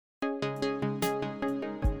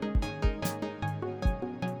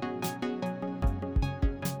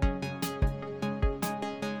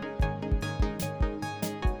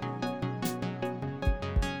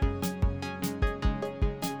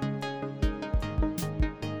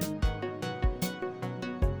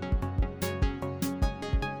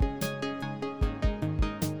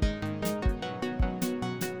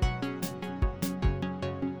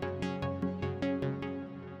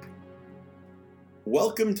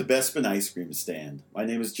Welcome to Bespin Ice Cream Stand. My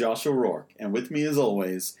name is Josh O'Rourke, and with me as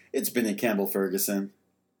always, it's Bennett Campbell Ferguson.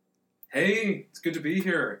 Hey, it's good to be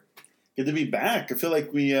here. Good to be back. I feel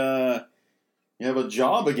like we have a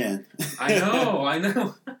job again. I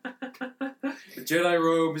know. The Jedi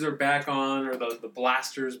robes are back on, or the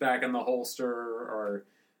blaster's back in the holster, or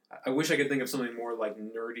I wish I could think of something more like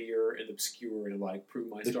nerdier and obscure to like prove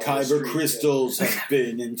my The Star Wars Kyber streak. crystals have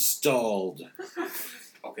been installed.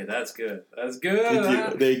 Okay, that's good. That's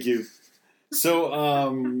good. Thank you. So,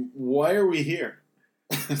 why are we here?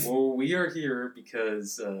 Well, we are here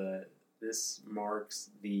because this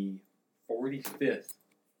marks the 45th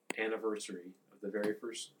anniversary of the very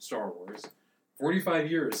first Star Wars.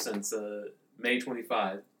 45 years since May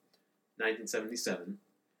 25, 1977.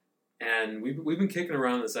 And we've been kicking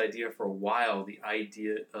around this idea for a while, the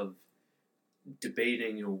idea of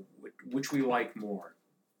debating, which we like more.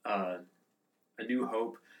 A New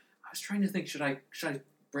Hope. I was trying to think, should I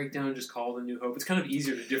break down and just call it A New Hope? It's kind of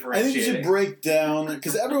easier to differentiate. I think you should break down,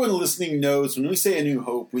 because everyone listening knows when we say A New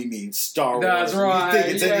Hope, we mean Star Wars. That's right. If you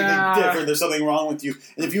think it's anything different, there's something wrong with you.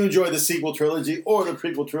 And if you enjoy the sequel trilogy or the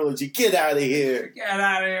prequel trilogy, get out of here. Get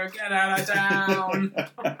out of here. Get out of town.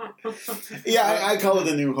 Yeah, I call it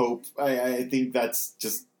A New Hope. I think that's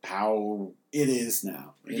just how it is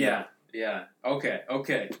now. Yeah.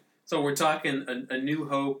 Okay. So we're talking A New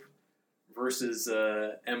Hope versus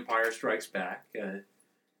Empire Strikes Back.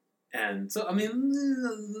 And so, I mean,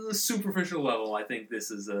 the superficial level, I think this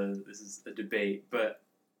is a debate, but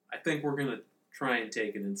I think we're going to try and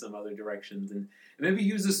take it in some other directions and maybe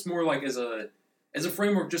use this more like as a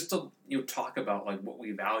framework just to talk about like what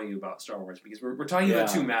we value about Star Wars, because we're talking about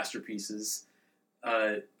two masterpieces.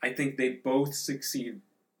 I think they both succeed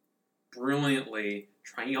brilliantly,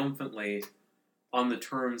 triumphantly on the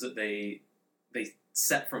terms that they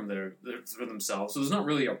set for themselves. So there's not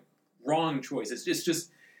really a wrong choice.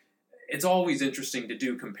 It's always interesting to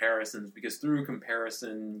do comparisons, because through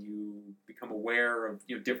comparison you become aware of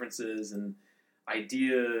differences and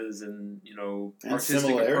ideas and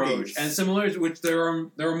artistic approach and similarities, which there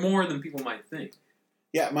are more than people might think.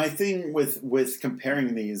 Yeah, my thing with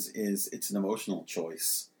comparing these is it's an emotional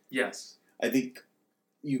choice. Yes, I think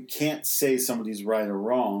you can't say somebody's right or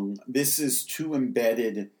wrong. This is too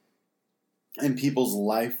embedded in people's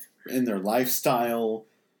life, in their lifestyle.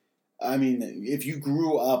 I mean, if you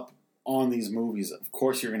grew up on these movies, of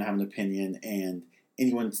course you're going to have an opinion, and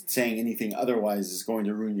anyone saying anything otherwise is going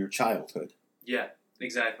to ruin your childhood. Yeah,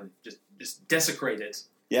 exactly. Just desecrate it.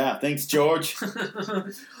 Yeah, thanks, George.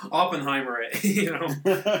 Oppenheimer it,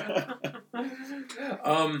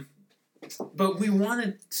 But we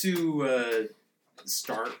wanted to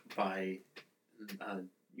start by...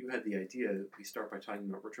 you had the idea we start by talking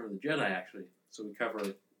about Return of the Jedi, actually. So we cover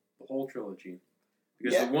the whole trilogy.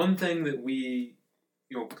 Because the one thing that we,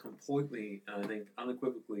 completely, I think,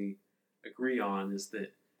 unequivocally agree on is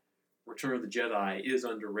that Return of the Jedi is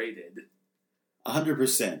underrated.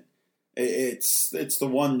 100%. It's the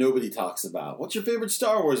one nobody talks about. What's your favorite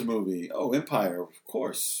Star Wars movie? Oh, Empire, of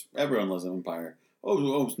course. Everyone loves Empire.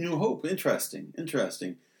 Oh, New Hope. Interesting.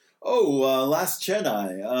 Oh, Last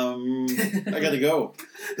Jedi. I gotta go.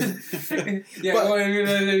 Yeah, but,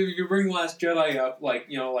 if you bring Last Jedi up, like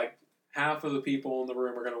half of the people in the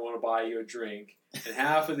room are going to want to buy you a drink, and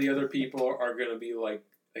half of the other people are going to be like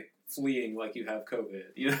fleeing like you have COVID.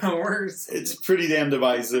 It's pretty damn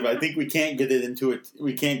divisive. I think we can't get into it.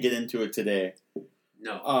 We can't get into it today.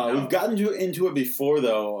 No. We've gotten into it before,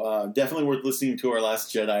 though. Definitely worth listening to our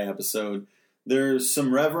Last Jedi episode. There's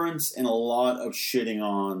some reverence and a lot of shitting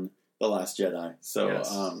on The Last Jedi. So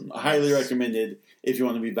yes. Highly recommended if you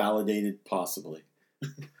want to be validated, possibly.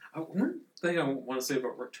 One thing I want to say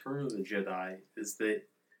about Return of the Jedi is that,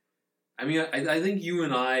 I mean, I think you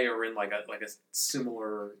and I are in like a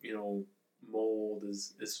similar mold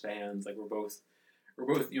as fans. Like we're both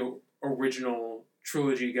original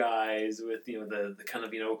trilogy guys with the kind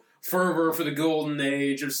of fervor for the golden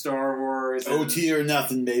age of Star Wars. OT or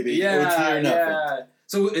nothing, baby. Yeah, OT or nothing. Yeah.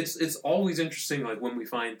 So it's always interesting, like when we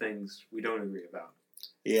find things we don't agree about.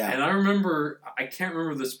 Yeah. And I can't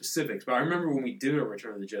remember the specifics, but I remember when we did a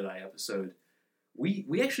Return of the Jedi episode,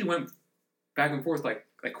 we actually went back and forth like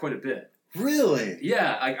quite a bit. Really?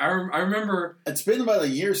 Yeah, I remember. It's been about a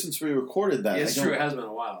year since we recorded that. Yeah, it's true. It has been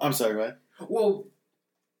a while. I'm sorry, right? Well,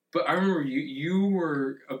 but I remember you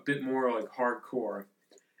were a bit more like hardcore,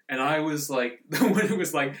 and I was like the one who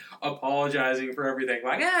was like apologizing for everything.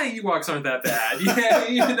 Like, Ewoks aren't that bad. Yeah,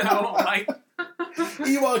 like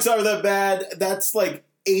Ewoks aren't that bad. That's like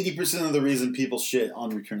 80% of the reason people shit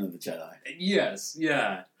on Return of the Jedi. Yes,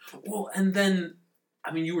 yeah. Well, and then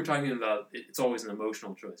I mean, you were talking about it's always an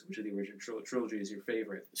emotional choice. Which of the original trilogy is your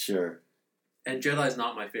favorite? Sure. And Jedi is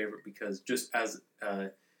not my favorite because just as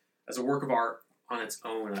a work of art on its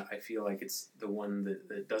own, I feel like it's the one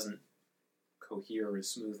that doesn't cohere as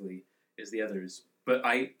smoothly as the others. But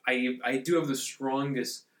I do have the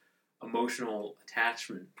strongest emotional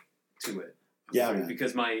attachment to it. Yeah, man.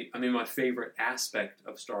 Because my favorite aspect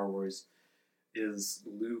of Star Wars is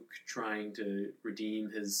Luke trying to redeem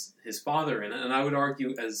his father, and I would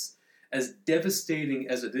argue as devastating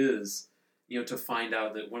as it is, to find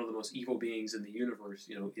out that one of the most evil beings in the universe,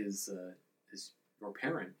 is your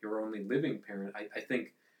parent, your only living parent. I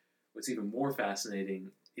think what's even more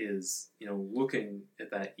fascinating is looking at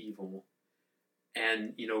that evil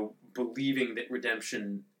and believing that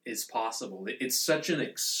redemption is possible. It's such an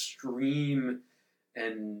extreme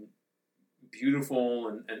and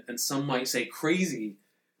beautiful and some might say crazy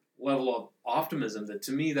level of optimism that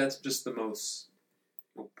to me that's just the most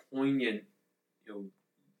poignant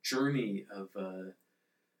journey of the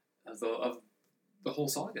whole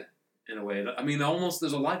saga in a way. I mean, almost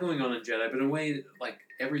there's a lot going on in Jedi, but in a way like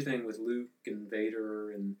everything with Luke and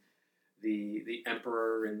Vader and the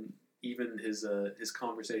Emperor and even his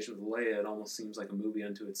conversation with Leia, it almost seems like a movie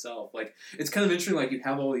unto itself. Like it's kind of interesting. Like you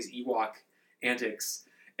have all these Ewok antics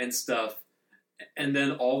and stuff, and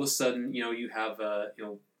then all of a sudden, you have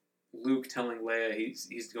Luke telling Leia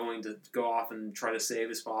he's going to go off and try to save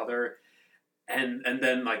his father, and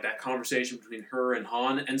then like that conversation between her and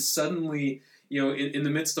Han, and suddenly in the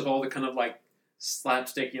midst of all the kind of like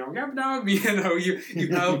slapstick, you have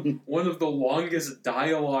one of the longest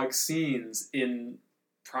dialogue scenes in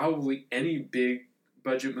probably any big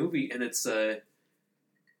budget movie, and it's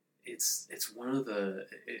one of the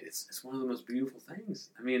most beautiful things.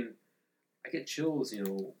 I mean, I get chills,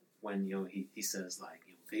 when he says like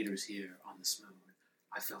Vader's here on the moon.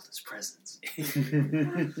 I felt his presence.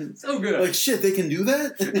 So good. Like shit, they can do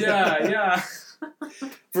that? Yeah.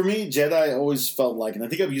 For me, Jedi always felt like, and I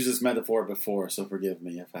think I've used this metaphor before, so forgive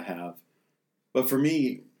me if I have. But for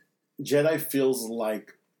me, Jedi feels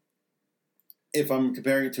like, if I'm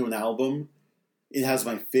comparing it to an album, it has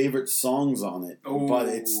my favorite songs on it, but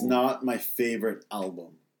it's not my favorite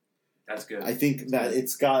album. That's good. I think that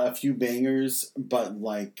it's got a few bangers, but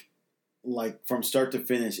like from start to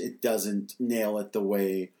finish, it doesn't nail it the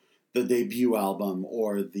way the debut album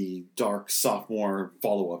or the dark sophomore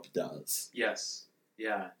follow-up does. Yes.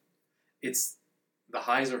 Yeah. It's the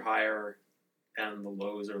highs are higher and the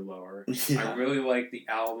lows are lower. Yeah. I really like the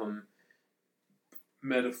album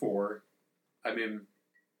metaphor. I mean,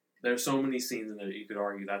 there's so many scenes in there that you could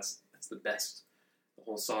argue that's the best the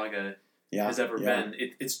whole saga has ever been.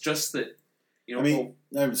 It's just that,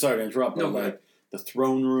 I'm sorry to interrupt, but like the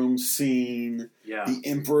throne room scene, the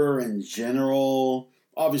Emperor in general,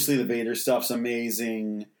 obviously the Vader stuff's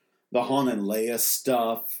amazing, the Han and Leia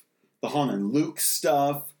stuff, the Han and Luke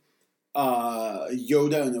stuff,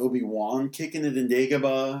 Yoda and Obi-Wan kicking it in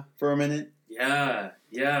Dagobah for a minute. Yeah.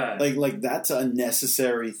 Like that's a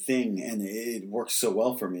necessary thing, and it works so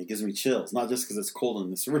well for me. It gives me chills, not just because it's cold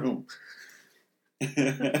in this room.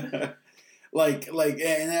 like,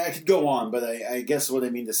 and I could go on, but I guess what I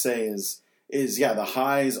mean to say is the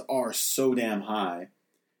highs are so damn high,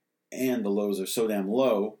 and the lows are so damn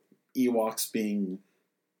low. Ewoks being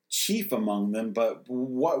chief among them, but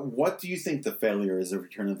what do you think the failure is of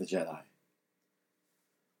Return of the Jedi?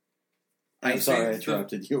 I'm sorry I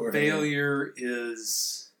interrupted you. Failure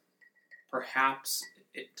is perhaps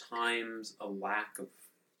at times a lack of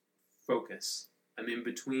focus. I mean,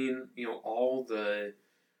 between all the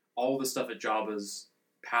stuff at Jabba's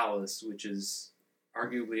palace, which is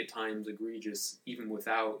arguably at times egregious, even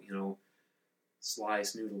without Sly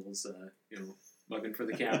Snoodles, mugging for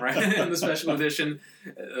the camera in the special edition,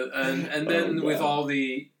 and then with all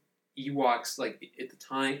the Ewoks, like at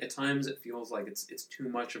times it feels like it's too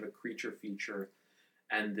much of a creature feature,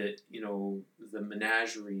 and that the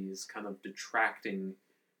menagerie is kind of detracting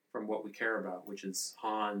from what we care about, which is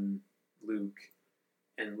Han, Luke,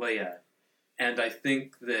 and Leia. And I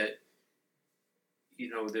think that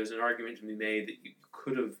there's an argument to be made that you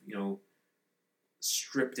could have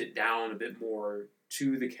stripped it down a bit more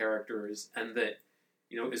to the characters, and that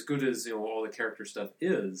as good as all the character stuff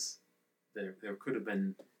is, there could have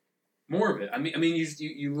been more of it. I mean,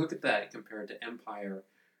 you look at that compared to Empire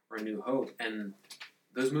or A New Hope, and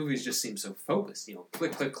those movies just seem so focused.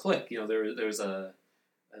 Click, click, click. There's a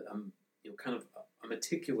kind of a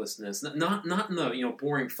meticulousness, not in the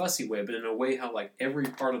boring, fussy way, but in a way how like every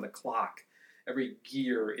part of the clock, every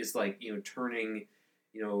gear is like turning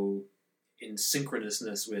in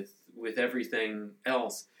synchronousness with everything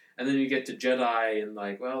else. and then you get to Jedi, and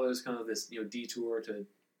like, well, there's kind of this detour to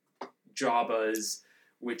Jabba's,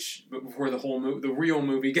 which before the real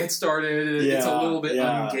movie gets started, it's a little bit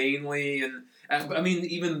ungainly, and I mean,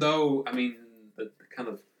 even though the kind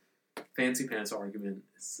of fancy pants argument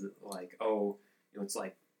is like, it's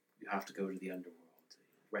like you have to go to the underworld to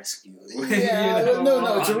rescue. Yeah,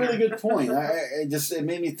 no, it's a really good point. It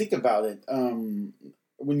made me think about it.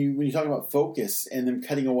 When you talk about focus and them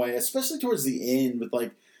cutting away, especially towards the end with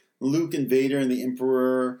like Luke and Vader and the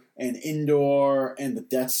Emperor and Endor and the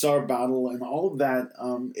Death Star battle and all of that,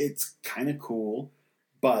 it's kind of cool,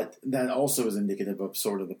 but that also is indicative of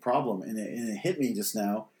sort of the problem. And it hit me just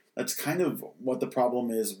now. That's kind of what the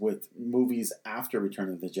problem is with movies after Return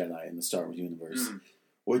of the Jedi in the Star Wars universe,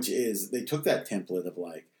 which is they took that template of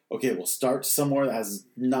like, okay, we'll start somewhere that has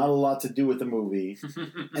not a lot to do with the movie,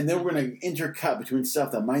 and then we're going to intercut between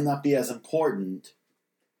stuff that might not be as important.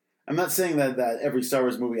 I'm not saying that every Star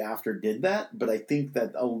Wars movie after did that, but I think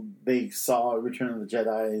that they saw Return of the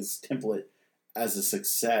Jedi's template as a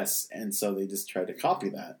success, and so they just tried to copy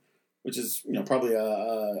that, which is probably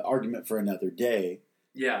a argument for another day.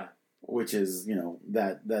 Yeah, which is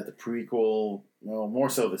that the prequel, well, more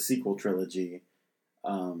so the sequel trilogy,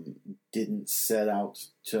 didn't set out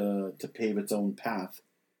to pave its own path.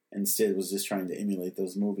 Instead, was just trying to emulate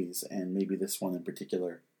those movies, and maybe this one in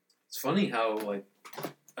particular. It's funny how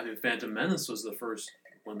Phantom Menace was the first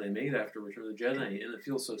one they made after Return of the Jedi, and it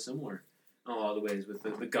feels so similar in a lot of ways, with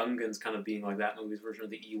the Gungans kind of being like that movie's version of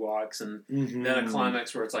the Ewoks, and then a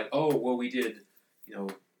climax where it's like, oh, well, we did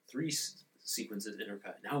 3 sequences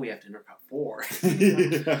intercut. Now we have to intercut 4.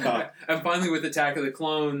 And finally, with Attack of the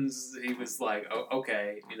Clones, he was like, "Oh,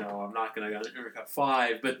 okay, I'm not going to intercut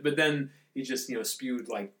 5." But then he just spewed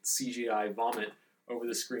like CGI vomit over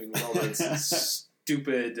the screen with all those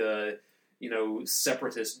stupid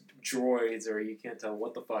separatist droids, or you can't tell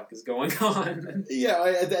what the fuck is going on. Yeah,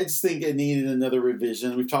 I just think it needed another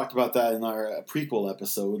revision. We've talked about that in our prequel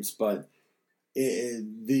episodes, but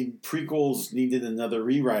the prequels needed another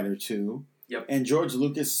rewrite or two. Yep. And George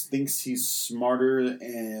Lucas thinks he's smarter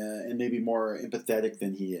and maybe more empathetic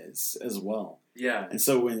than he is as well. Yeah. And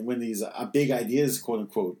so when these big ideas, quote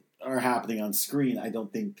unquote, are happening on screen, I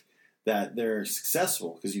don't think that they're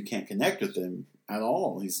successful because you can't connect with them at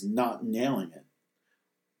all. He's not nailing it.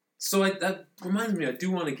 So that reminds me, I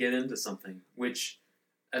do want to get into something, which,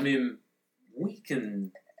 we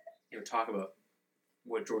can talk about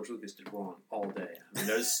what George Lucas did wrong all day.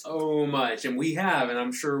 There's so much, and we have, and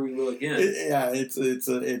I'm sure we will again.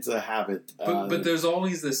 It's a habit. But there's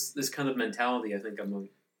always this kind of mentality, I think, among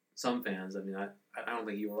some fans. I don't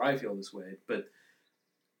think you or I feel this way, but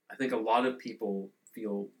I think a lot of people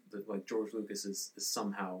feel that like George Lucas is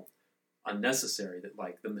somehow unnecessary. That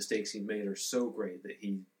like the mistakes he made are so great that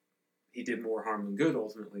he did more harm than good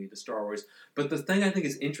ultimately to Star Wars. But the thing I think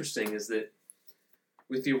is interesting is that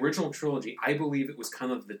with the original trilogy, I believe it was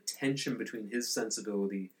kind of the tension between his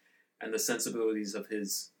sensibility and the sensibilities of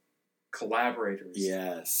his collaborators.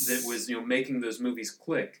 Yes. That was, making those movies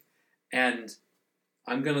click. And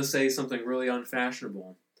I'm going to say something really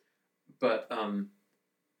unfashionable, but,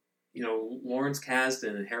 Lawrence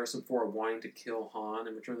Kasdan and Harrison Ford wanting to kill Han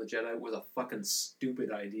in Return of the Jedi was a fucking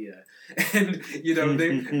stupid idea. And,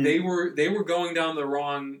 they were going down the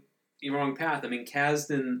wrong path.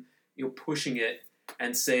 Kasdan, pushing it,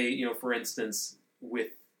 and say, for instance, with,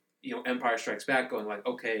 Empire Strikes Back going like,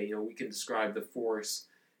 okay, we can describe the Force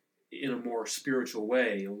in a more spiritual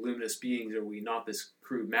way, luminous beings, are we not this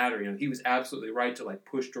crude matter? He was absolutely right to like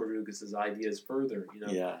push George Lucas's ideas further,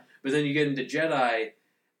 Yeah. But then you get into Jedi,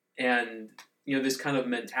 and, this kind of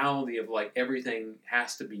mentality of like everything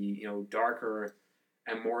has to be, darker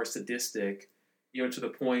and more sadistic, to the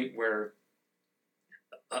point where,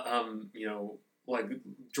 like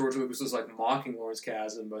George Lucas was like mocking Lawrence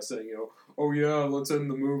Kasdan by saying, oh yeah, let's end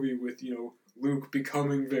the movie with, Luke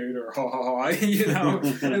becoming Vader, ha ha ha,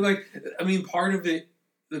 and like, part of it,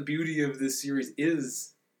 the beauty of this series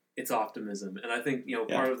is its optimism, and I think,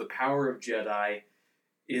 part of the power of Jedi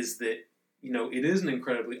is that, it is an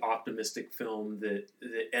incredibly optimistic film that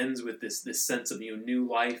ends with this sense of, new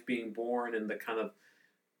life being born, and the kind of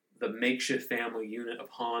the makeshift family unit of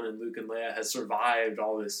Han and Luke and Leia has survived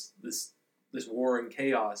all this war and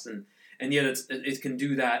chaos, and yet it can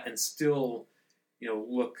do that and still,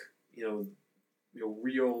 look,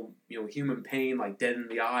 real, human pain, like dead in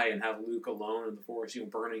the eye, and have Luke alone in the Force,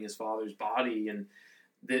 burning his father's body, and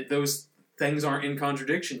that those things aren't in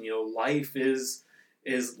contradiction. Life is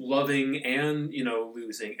loving and,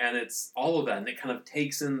 losing, and it's all of that, and it kind of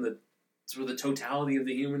takes in the sort of the totality of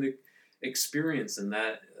the human experience, and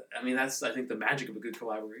that, that's, I think, the magic of a good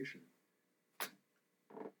collaboration.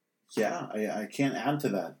 Yeah, I can't add to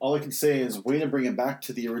that. All I can say is way to bring it back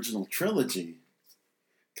to the original trilogy.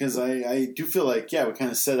 Because I do feel like, yeah, we kind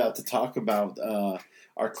of set out to talk about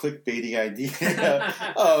our clickbaity idea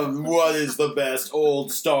of what is the best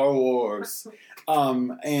old Star Wars.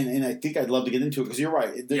 And I think I'd love to get into it because you're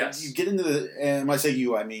right. Yes. You get into and when I say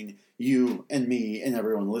you, I mean you and me and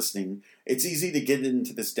everyone listening. It's easy to get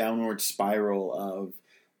into this downward spiral of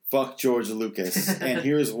fuck George Lucas, and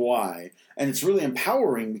here's why. And it's really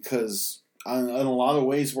empowering because in a lot of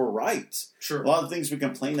ways we're right. Sure. A lot of things we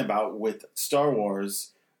complain about with Star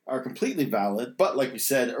Wars are completely valid, but like we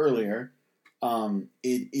said earlier,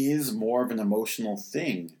 it is more of an emotional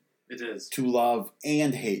thing. It is. To love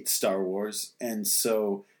and hate Star Wars, and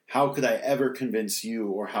so how could I ever convince you,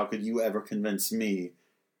 or how could you ever convince me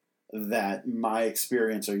that my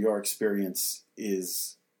experience or your experience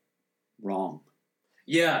is wrong?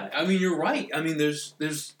 Yeah, I mean, you're right. I mean, there's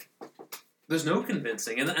no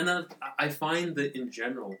convincing, and I find that in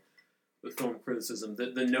general with film criticism,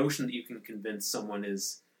 the notion that you can convince someone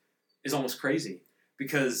is almost crazy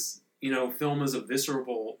because film is a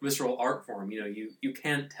visceral art form. You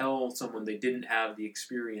can't tell someone they didn't have the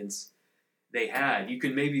experience they had. You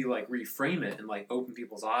can maybe like reframe it and like open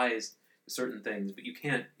people's eyes to certain things, but you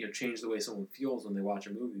can't change the way someone feels when they watch a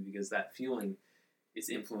movie because that feeling is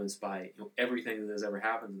influenced by everything that has ever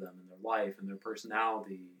happened to them in their life and their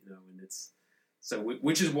personality, and it's so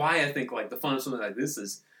which is why I think like the fun of something like this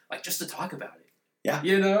is like just to talk about it. Yeah,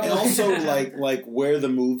 and also like where the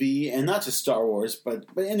movie, and not just Star Wars, but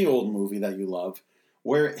any old movie that you love,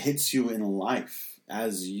 where it hits you in life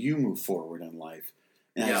as you move forward in life,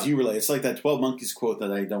 and as you relate. It's like that 12 Monkeys quote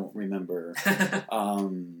that I don't remember.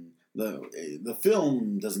 The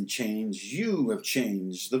film doesn't change. You have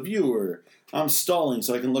changed. The viewer. I'm stalling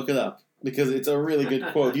so I can look it up because it's a really good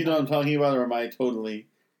quote. You know what I'm talking about, or am I totally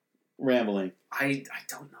rambling? I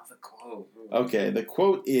don't know the quote. Okay, the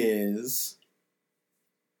quote is...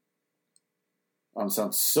 I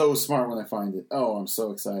sound so smart when I find it. Oh, I'm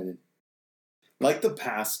so excited. Like the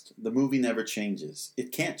past, the movie never changes.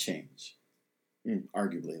 It can't change.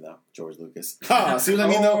 Arguably, though, George Lucas. See what I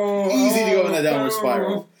mean, though? Easy to go in a downward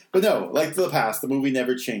spiral. But no, like the past, the movie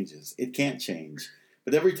never changes. It can't change.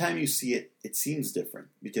 But every time you see it, it seems different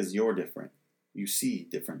because you're different. You see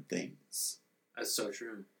different things. That's so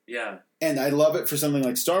true. Yeah. And I love it for something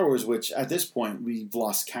like Star Wars, which at this point, we've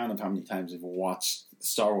lost count of how many times we've watched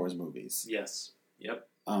Star Wars movies. Yes. Yep.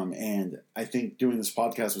 And I think doing this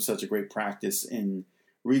podcast was such a great practice in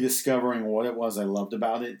rediscovering what it was I loved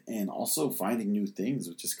about it and also finding new things,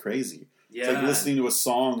 which is crazy. Yeah. It's like listening to a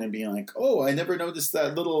song and being like, oh, I never noticed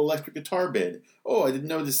that little electric guitar bit. Oh, I didn't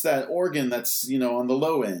notice that organ that's, on the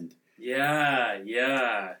low end.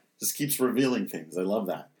 Yeah. Just keeps revealing things. I love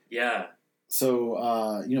that. Yeah.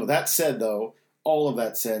 So, that said, though, all of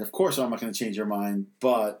that said, of course I'm not going to change your mind,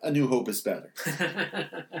 but A New Hope is better.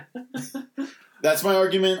 That's my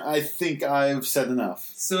argument. I think I've said enough.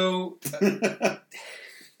 So,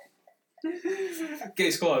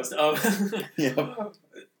 case closed. Yeah.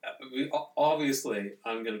 Obviously,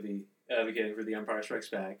 I'm going to be advocating for The Empire Strikes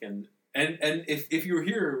Back, and if you were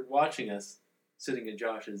here watching us, sitting at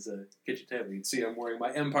Josh's kitchen table, you'd see I'm wearing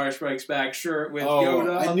my Empire Strikes Back shirt with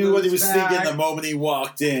Yoda. I knew what he was thinking the moment he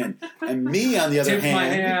walked in. And me, on the other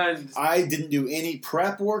hand, I didn't do any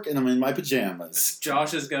prep work, and I'm in my pajamas.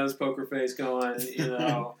 Josh has got his poker face going,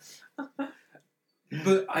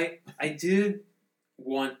 But I did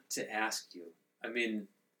want to ask you, I mean,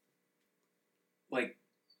 like,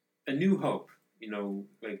 A New Hope,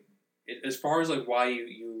 as far as, like, why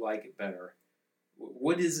you like it better,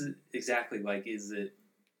 what is it exactly? Like, is it,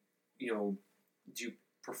 do you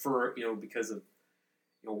prefer it, because of,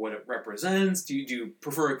 what it represents? Do you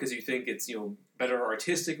prefer it because you think it's, better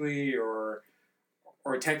artistically or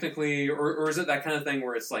technically? Or is it that kind of thing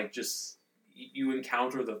where it's like just, you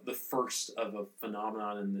encounter the first of a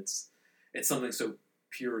phenomenon and it's something so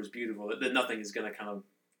pure as beautiful that nothing is going to kind of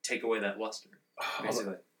take away that luster,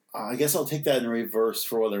 basically? I guess I'll take that in reverse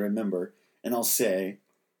for what I remember, and I'll say,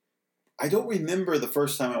 I don't remember the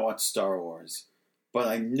first time I watched Star Wars, but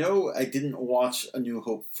I know I didn't watch A New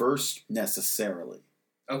Hope first necessarily.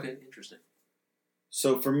 Okay, interesting.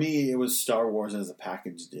 So for me, it was Star Wars as a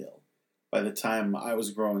package deal. By the time I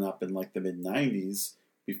was growing up in like the mid-90s,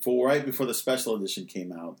 right before the special edition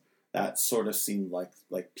came out, that sort of seemed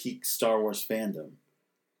like peak Star Wars fandom.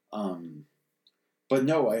 But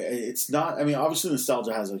no, it's not. I mean, obviously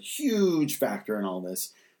nostalgia has a huge factor in all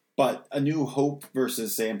this, but A New Hope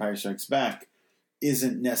versus, say, Empire Strikes Back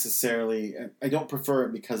isn't necessarily... I don't prefer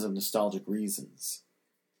it because of nostalgic reasons.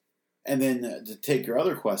 And then to take your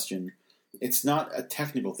other question, it's not a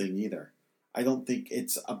technical thing either. I don't think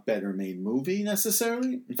it's a better made movie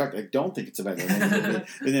necessarily. In fact, I don't think it's a better made movie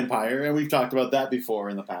than Empire, and we've talked about that before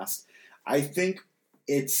in the past. I think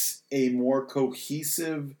it's a more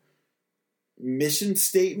cohesive mission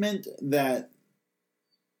statement that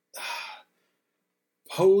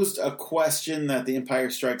posed a question that The Empire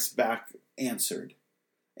Strikes Back answered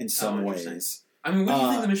in some ways. I mean, what do you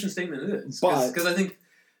think the mission statement is? Because I think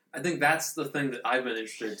that's the thing that I've been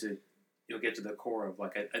interested to get to the core of.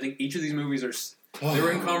 Like, I think each of these movies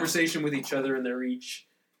they're in conversation with each other, and they're each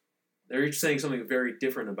saying something very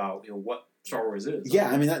different about what Star Wars is. Yeah,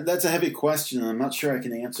 I mean that's a heavy question. I'm not sure I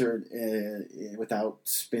can answer it without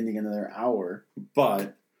spending another hour,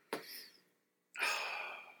 but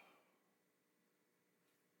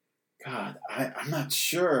God, I'm not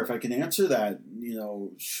sure if I can answer that.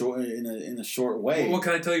 Short in a short way. Well,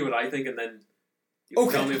 can I tell you what I think, and then you can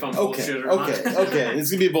tell me if I'm bullshit or not? Okay. It's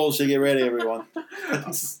gonna be bullshit. Get ready, everyone.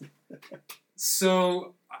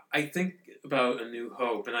 So I think about A New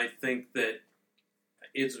Hope, and I think that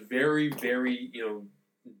it's very, very,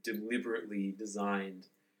 deliberately designed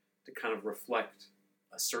to kind of reflect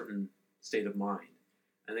a certain state of mind.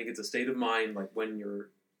 I think it's a state of mind like when you're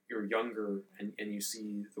younger and you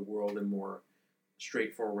see the world in more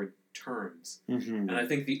straightforward terms. Mm-hmm. And I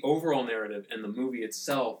think the overall narrative and the movie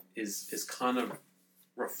itself is kind of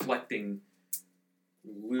reflecting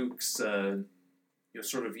Luke's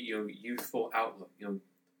sort of youthful outlook.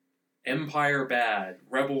 Empire bad,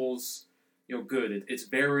 rebels good. It's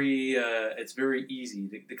very easy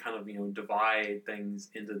to kind of divide things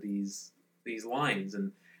into these lines,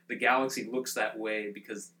 and the galaxy looks that way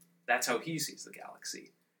because that's how he sees the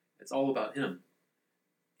galaxy. It's all about him,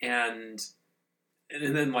 and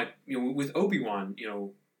then like with Obi-Wan,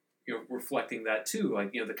 reflecting that too.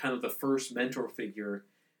 Like the kind of the first mentor figure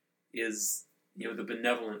is the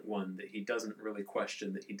benevolent one that he doesn't really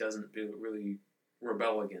question, that he doesn't really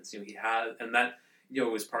rebel against. He had, and that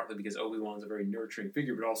is partly because Obi-Wan's a very nurturing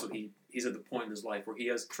figure, but also he's at the point in his life where he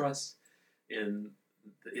has trust in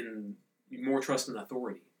more trust in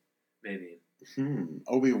authority, maybe.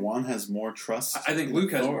 Obi-Wan has more trust. I think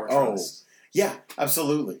Luke has more trust. Yeah,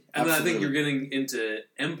 absolutely. And then I think you're getting into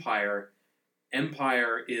Empire.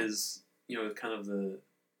 Empire is kind of the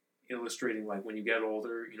illustrating like when you get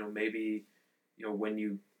older, maybe when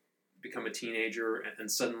you become a teenager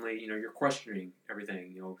and suddenly you're questioning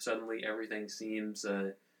everything. Suddenly everything seems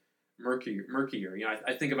murkier.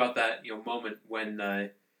 I think about that moment when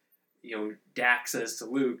Dak says to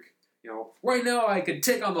Luke, right now I could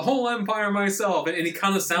take on the whole Empire myself. And he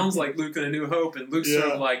kind of sounds like Luke in A New Hope. And Luke's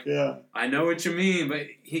sort of like, I know what you mean, but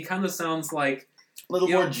he kind of sounds like a little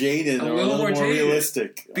more jaded, a little more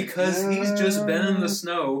realistic. Because he's just been in the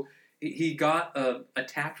snow. He got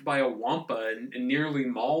attacked by a wampa and nearly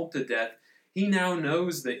mauled to death. He now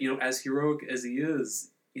knows that, as heroic as he is,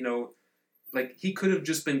 like he could have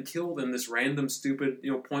just been killed in this random, stupid,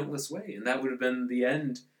 pointless way. And that would have been the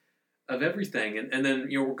end of everything. And then,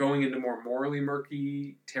 we're going into more morally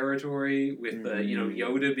murky territory with,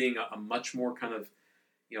 Yoda being a much more kind of,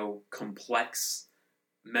 complex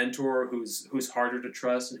mentor who's harder to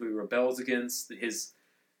trust and who he rebels against.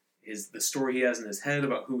 The story he has in his head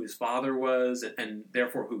about who his father was and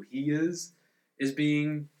therefore who he is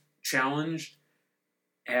being challenged.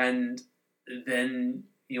 And then,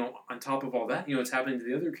 on top of all that, it's happening to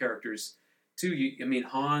the other characters too.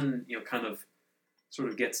 Han, kind of sort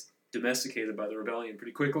of gets domesticated by the rebellion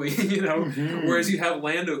pretty quickly, whereas you have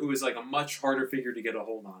Lando, who is like a much harder figure to get a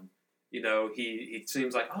hold on. He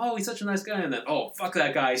seems like, oh, he's such a nice guy, and then, oh, fuck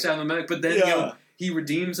that guy, he's having a medic. But then, he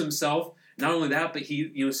redeems himself. Not only that, but he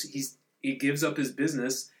gives up his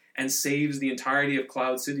business and saves the entirety of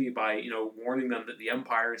Cloud City by, warning them that the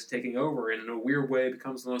Empire is taking over, and in a weird way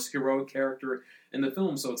becomes the most heroic character in the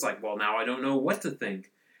film. So it's like, well, now I don't know what to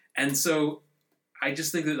think. And so I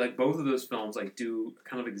just think that like both of those films like do a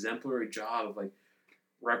kind of exemplary job of like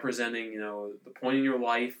representing, the point in your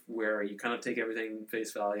life where you kind of take everything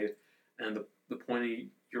face value, and the point in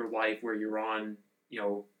your life where you're on,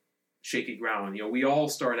 shaky ground. We all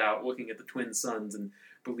start out looking at the twin suns and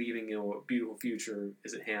believing, a beautiful future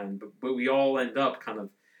is at hand. But we all end up kind of,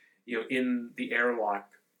 in the airlock,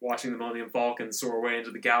 watching the Millennium Falcon soar away into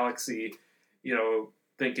the galaxy,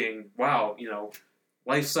 thinking, wow,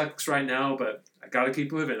 life sucks right now, but I got to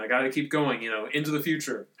keep living. I got to keep going, into the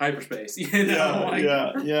future, hyperspace.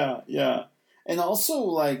 Yeah. And also,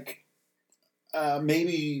 like,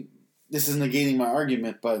 maybe this is negating my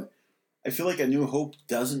argument, but I feel like A New Hope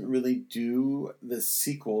doesn't really do the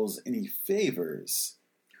sequels any favors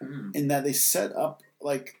in that they set up,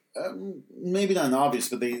 like, maybe not an obvious,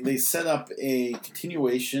 but they set up a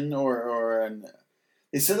continuation or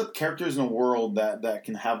They set up characters in a world that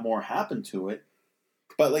can have more happen to it.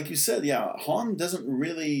 But like you said, yeah, Han doesn't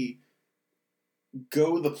really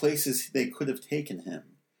go the places they could have taken him.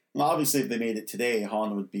 Well, obviously, if they made it today,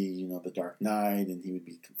 Han would be, the Dark Knight, and he would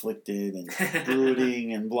be conflicted and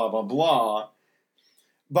brooding and blah, blah, blah.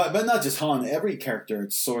 But not just Han. Every character,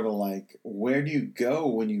 it's sort of like, where do you go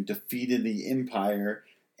when you've defeated the Empire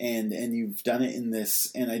and you've done it in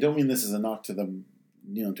this, and I don't mean this as a knock to the,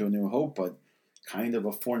 to A New Hope, but kind of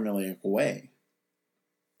a formulaic way.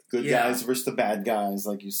 Good guys versus the bad guys,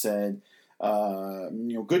 like you said.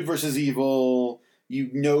 Good versus evil. You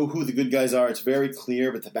know who the good guys are. It's very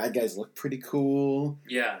clear, but the bad guys look pretty cool.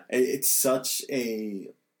 Yeah. It's such a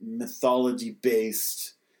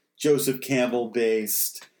mythology-based, Joseph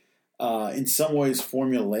Campbell-based, in some ways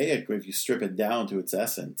formulaic if you strip it down to its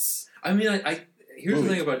essence. I mean, here's the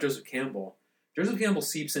thing about Joseph Campbell. Joseph Campbell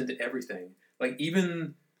seeps into everything. Like,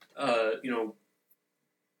 even,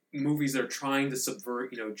 movies that are trying to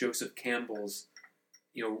subvert, Joseph Campbell's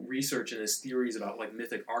research and his theories about like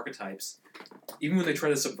mythic archetypes, even when they try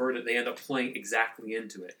to subvert it, they end up playing exactly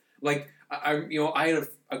into it. Like I had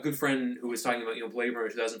a good friend who was talking about Blade Runner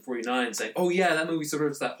 2049, saying, "Oh yeah, that movie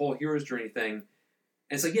subverts that whole hero's journey thing." And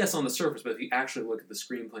it's like, yes, on the surface, but if you actually look at the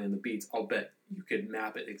screenplay and the beats, I'll bet you could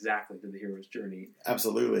map it exactly to the hero's journey.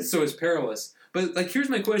 Absolutely. So it's perilous. But like, here's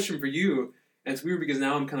my question for you, and it's weird because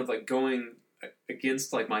now I'm kind of like going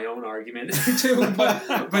against like my own argument too,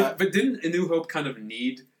 but didn't A New Hope kind of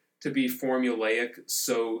need to be formulaic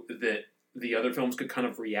so that the other films could kind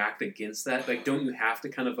of react against that? Like, don't you have to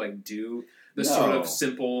kind of like do the sort of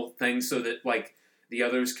simple thing so that like the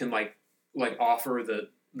others can like offer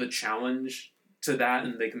the challenge to that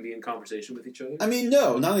and they can be in conversation with each other? I mean,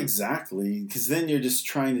 no, not exactly, because then you're just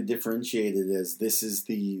trying to differentiate it as this is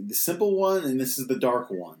the simple one and this is the dark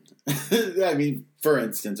one. I mean, for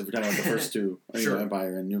instance, if we're talking about the first two, Sure.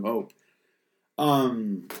 Empire and New Hope. Let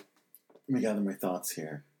me gather my thoughts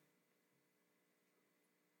here.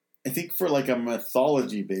 I think for like a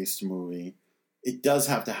mythology-based movie, it does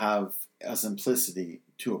have to have a simplicity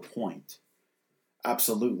to a point.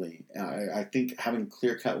 Absolutely. I think having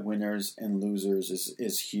clear-cut winners and losers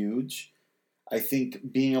is huge. I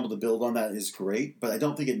think being able to build on that is great, but I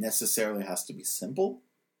don't think it necessarily has to be simple.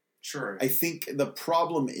 Sure. I think the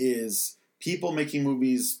problem is people making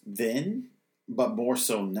movies then, but more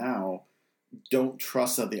so now, don't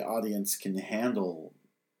trust that the audience can handle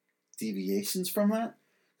deviations from that.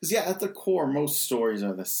 Because, yeah, at the core, most stories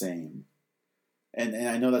are the same. And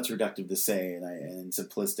I know that's reductive to say and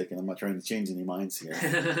simplistic, and I'm not trying to change any minds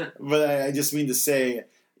here. But I just mean to say,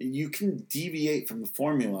 you can deviate from the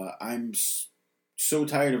formula. I'm so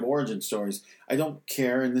tired of origin stories. I don't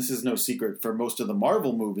care, and this is no secret for most of the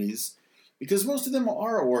Marvel movies, because most of them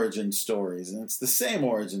are origin stories, and it's the same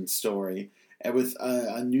origin story with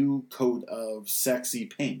a new coat of sexy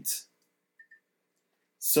paint.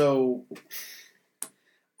 So,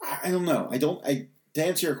 I don't know. To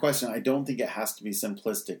answer your question, I don't think it has to be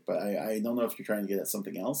simplistic, but I don't know if you're trying to get at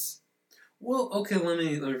something else. Well, okay, let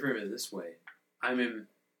me frame it this way. I mean,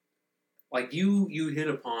 like you hit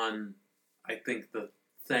upon, I think, the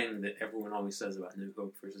thing that everyone always says about New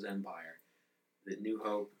Hope versus Empire. That New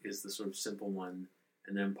Hope is the sort of simple one,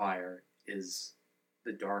 and Empire is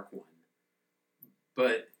the dark one.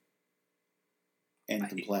 But... And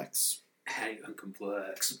complex. And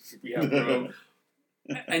complex. Yeah, bro.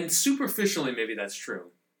 And superficially, maybe that's true.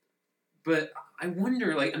 But I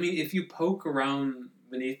wonder, if you poke around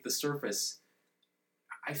beneath the surface,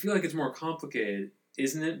 I feel like it's more complicated,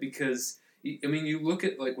 isn't it? Because, you look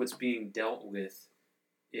at, what's being dealt with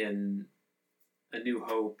in A New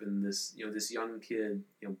Hope and this, this young kid,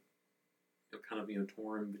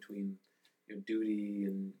 torn between, duty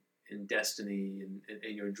and destiny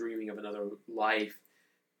and dreaming of another life,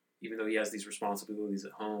 even though he has these responsibilities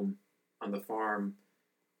at home on the farm.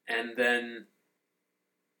 And then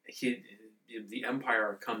the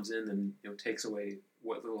Empire comes in and takes away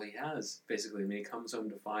what little he has. Basically, he comes home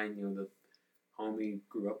to find the home he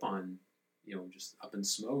grew up on, just up in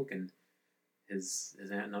smoke, and his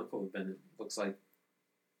aunt and uncle have been, looks like,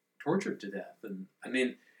 tortured to death. And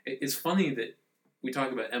it's funny that we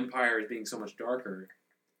talk about Empire as being so much darker,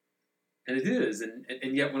 and it is.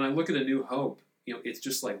 And yet, when I look at A New Hope, it's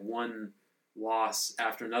just like one loss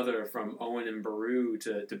after another, from Owen and Beru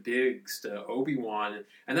to Biggs to Obi-Wan,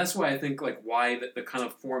 and that's why I think why the kind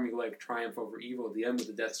of formulaic triumph over evil at the end with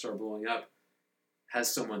the Death Star blowing up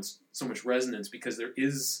has so much resonance, because there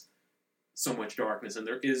is so much darkness and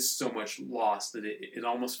there is so much loss that it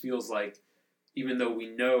almost feels like, even though we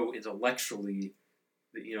know intellectually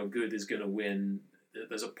that good is going to win,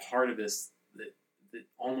 there's a part of this that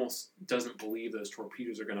almost doesn't believe those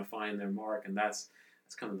torpedoes are going to find their mark, and that's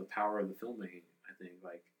kind of the power of the filmmaking. I think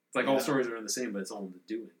it's like all stories are the same, but it's all in the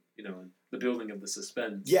doing, and the building of the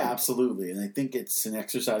suspense. Yeah, absolutely, and I think it's an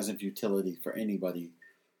exercise in futility for anybody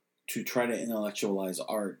to try to intellectualize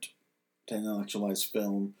art, to intellectualize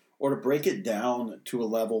film, or to break it down to a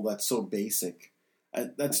level that's so basic.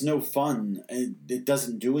 That's no fun. It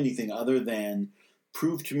doesn't do anything other than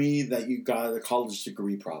prove to me that you got a college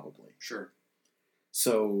degree, probably. Sure.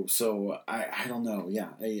 So I don't know.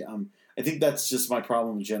 Yeah, I think that's just my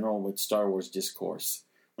problem in general with Star Wars discourse.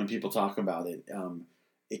 When people talk about it,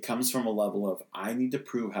 it comes from a level of, I need to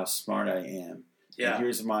prove how smart I am. Yeah. And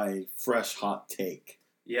here's my fresh, hot take.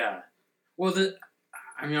 Yeah. Well,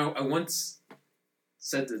 I once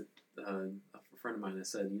said to a friend of mine, I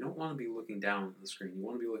said, you don't want to be looking down at the screen. You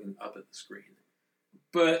want to be looking up at the screen.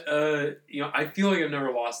 But, I feel like I've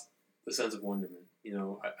never lost the sense of wonderment.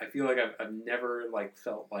 I feel like I've never,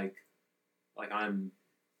 felt like I'm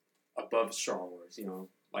above Star Wars,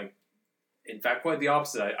 in fact, quite the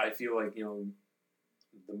opposite. I feel like,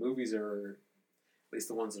 the movies are, at least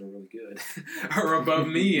the ones that are really good, are above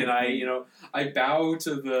me, and I bow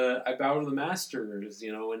to the masters,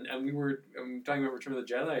 and we were talking about Return of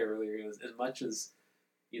the Jedi earlier, as much as,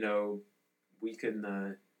 we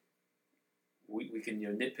can, we can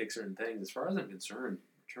nitpick certain things. As far as I'm concerned,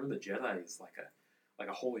 Return of the Jedi is like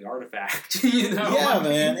a holy artifact. Yeah,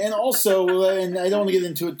 man. And also, and I don't want to get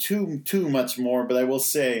into it too much more, but I will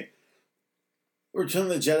say, Return of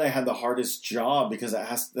the Jedi had the hardest job because it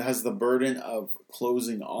has the burden of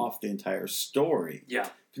closing off the entire story. Yeah.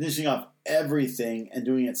 Finishing off everything and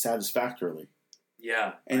doing it satisfactorily.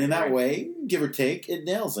 Yeah. And in that way, give or take, it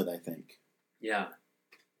nails it, I think. Yeah.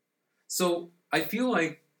 So I feel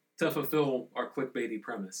like, to fulfill our clickbaity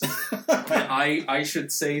premise, I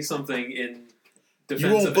should say something in defense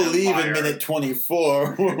you won't of believe Empire. in minute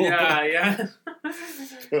 24. Yeah.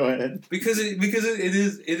 Go ahead. Because it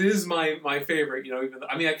is my favorite.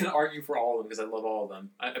 I can argue for all of them because I love all of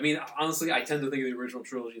them. Honestly, I tend to think of the original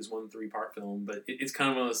trilogy as one 3-part film, but it's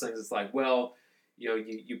kind of one of those things. It's like, well,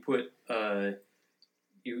 you put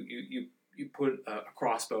you put a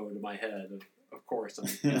crossbow into my head. Of course, I'm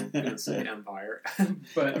going to say Empire.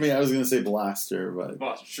 But I was going to say blaster, but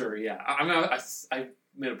well, sure, yeah. I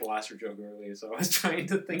made a blaster joke earlier, so I was trying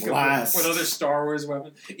to think Blast. of what other Star Wars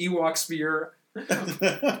weapon. Ewok spear. But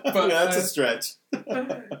that's a stretch.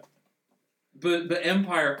 But the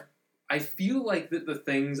Empire, I feel like the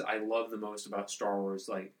things I love the most about Star Wars,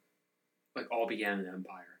 like all began in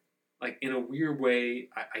Empire. Like, in a weird way,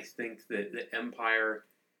 I think that the Empire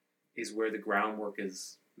is where the groundwork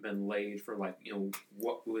has been laid for,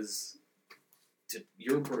 what was, to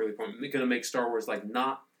your early point, going to make Star Wars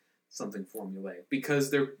not something formulaic, because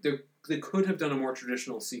they could have done a more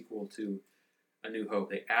traditional sequel to A New Hope.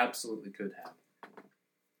 They absolutely could have.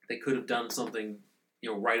 They could have done something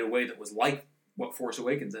right away that was like what Force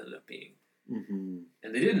Awakens ended up being, and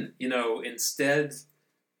they didn't. Instead,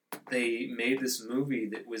 they made this movie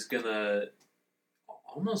that was gonna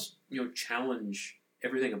almost challenge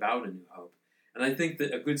everything about A New Hope. And I think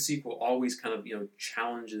that a good sequel always kind of,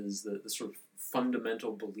 challenges the sort of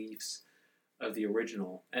fundamental beliefs of the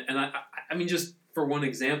original. And I mean, just for one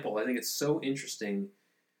example, I think it's so interesting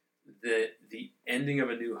that the ending of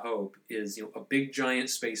A New Hope is, a big giant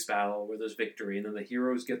space battle where there's victory, and then the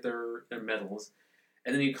heroes get their medals.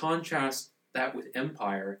 And then you contrast that with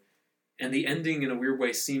Empire, and the ending, in a weird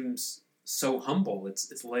way, seems so humble.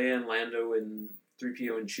 It's Leia and Lando and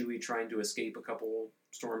 3PO and Chewie trying to escape a couple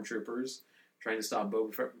stormtroopers, trying to stop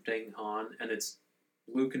Boba Fett from taking Han, and it's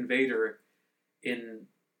Luke and Vader in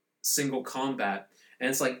single combat, and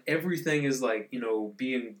it's like everything is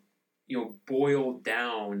being boiled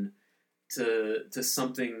down to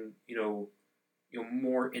something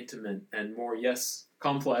more intimate and more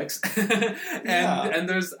complex, and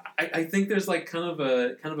there's I think there's kind of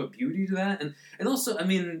a beauty to that, and also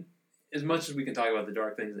as much as we can talk about the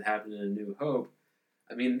dark things that happened in A New Hope,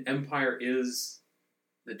 Empire is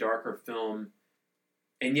the darker film,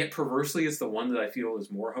 and yet perversely it's the one that I feel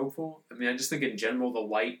is more hopeful. I just think in general the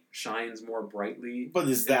light shines more brightly. But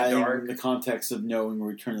is that in the context of knowing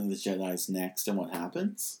Return of the Jedi is next and what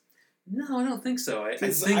happens? No, I don't think so. I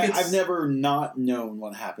think I've never not known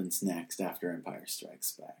what happens next after Empire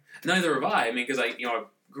Strikes Back. Neither have I. Because I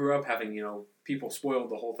grew up having people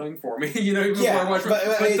spoiled the whole thing for me. Yeah, but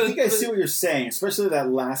I think I see what you're saying, especially that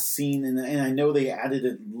last scene, and I know they added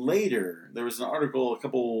it later. There was an article a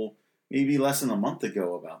couple maybe less than a month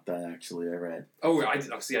ago about that. Actually, I read. Oh, I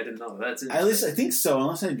didn't know. That's At least I think so,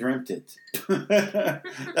 unless I dreamt it.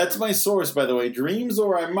 That's my source, by the way. Dreams,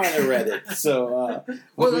 or I might have read it. So,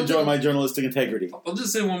 hope you enjoy my journalistic integrity. I'll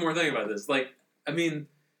just say one more thing about this. Like, I mean,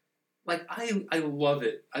 like I love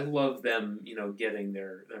it. I love them, getting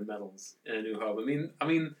their medals in A New Hope. I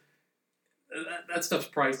mean, that stuff's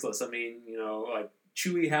priceless. I mean, like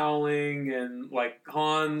Chewie howling and like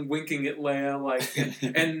Han winking at Leia, like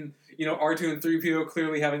and R2 and 3PO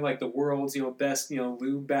clearly having like the world's best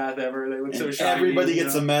lube bath ever. They look so shiny. Everybody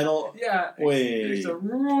gets a medal. Yeah. Wait.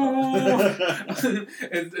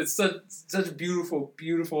 It's such beautiful,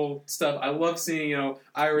 beautiful stuff. I love seeing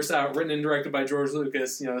Iris Out, written and directed by George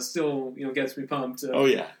Lucas. Still gets me pumped. Oh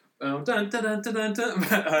yeah. Dun, dun, dun, dun,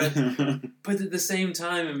 dun. But at the same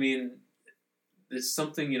time, I mean, there's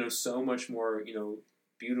something so much more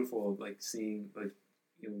beautiful, like seeing like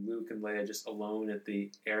Luke and Leia just alone at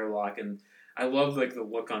the airlock, and I love like the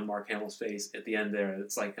look on Mark Hamill's face at the end there.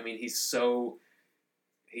 It's like, I mean, he's so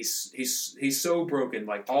broken.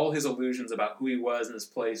 Like all his illusions about who he was and his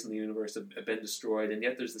place in the universe have been destroyed, and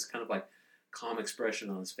yet there's this kind of like calm expression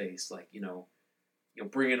on his face, like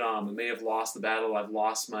bring it on. We may have lost the battle. I've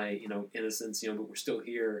lost my innocence. But we're still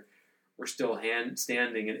here. We're still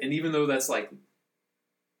standing, and even though that's like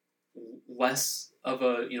less of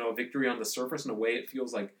a victory on the surface, in a way it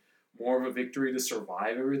feels like more of a victory to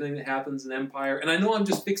survive everything that happens in Empire. And I know I'm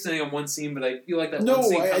just fixating on one scene, but I feel like that one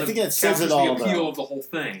scene I think it says it all, the appeal of the whole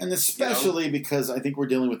thing, and especially because I think we're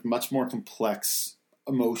dealing with much more complex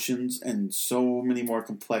emotions and so many more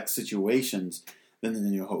complex situations than in A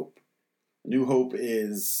New Hope. A New Hope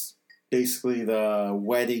is basically the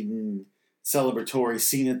wedding celebratory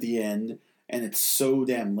scene at the end, and it's so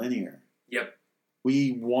damn linear. Yep.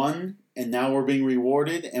 We won, and now we're being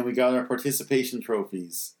rewarded, and we got our participation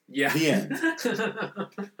trophies. Yeah. The end.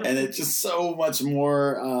 And it's just so much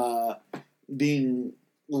more being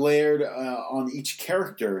layered on each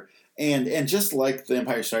character. And just like the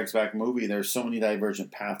Empire Strikes Back movie, there's so many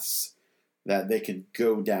divergent paths that they could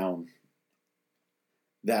go down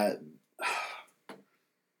that I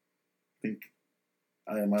think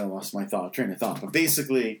I might have lost my train of thought. But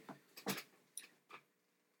basically,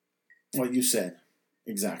 what you said.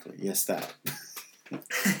 Exactly. Yes, that.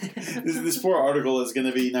 This poor article is going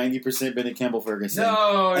to be 90% Bennett Campbell Ferguson.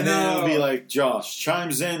 And then it'll be like, Josh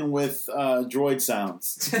chimes in with droid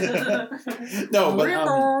sounds. No, but...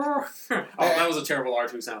 that was a terrible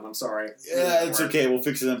R2 sound. I'm sorry. Yeah, it's okay. We'll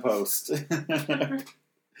fix it in post.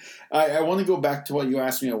 I want to go back to what you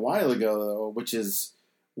asked me a while ago, though, which is,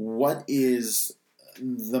 what is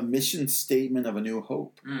the mission statement of A New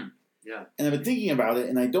Hope? Yeah. And I've been thinking about it,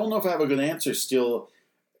 and I don't know if I have a good answer still,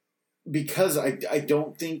 because I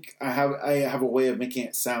don't think I have a way of making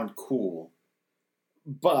it sound cool.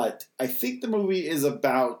 But I think the movie is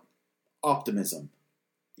about optimism.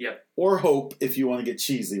 Yep. Or hope, if you want to get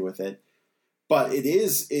cheesy with it. But it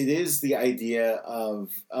is the idea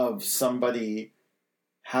of somebody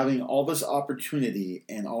having all this opportunity,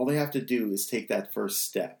 and all they have to do is take that first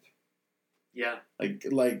step. Yeah.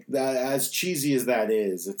 Like that, as cheesy as that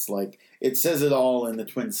is, it's like, it says it all in the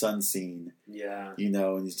twin sun scene. Yeah.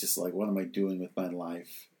 And he's just like, what am I doing with my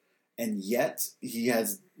life? And yet, he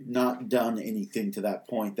has not done anything to that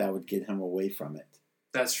point that would get him away from it.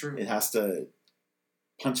 That's true. It has to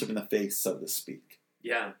punch him in the face, so to speak.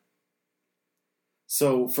 Yeah.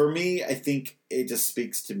 So, for me, I think it just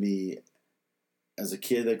speaks to me as a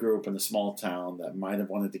kid that grew up in a small town that might have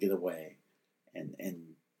wanted to get away. And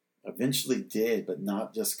eventually did, but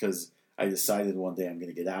not just because I decided one day I'm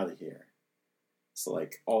going to get out of here. It's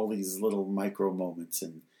like all these little micro moments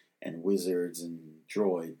and wizards and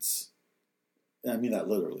droids. And I mean that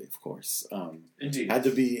literally, of course. Indeed. Had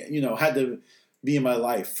to be in my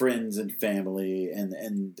life, friends and family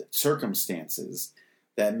and circumstances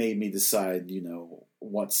that made me decide,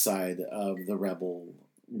 what side of the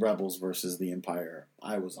rebels versus the Empire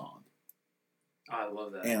I was on. I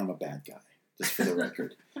love that. And I'm a bad guy. Just for the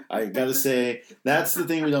record, I gotta say that's the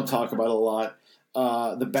thing we don't talk about a lot.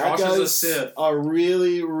 The bad guys are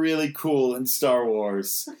really, really cool in Star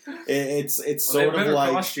Wars. It's sort of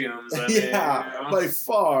like costumes.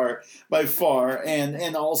 by far,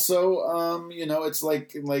 and also it's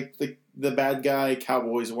like the bad guy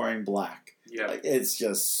cowboys wearing black. Yeah, it's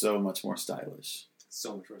just so much more stylish.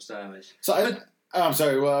 So much more stylish. So I'm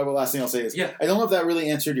sorry. Well, the last thing I'll say is, I don't know if that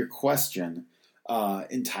really answered your question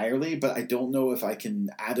entirely, but I don't know if I can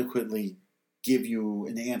adequately give you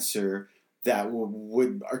an answer that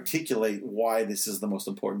would articulate why this is the most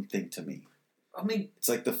important thing to me. I mean, it's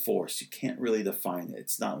like the Force. You can't really define it.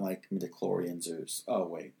 It's not like midichlorians or... Oh,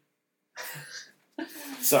 wait.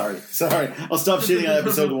 Sorry. I'll stop shitting on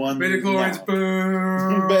episode 1. Midichlorians,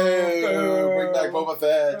 boo! Boo! Bring back Boba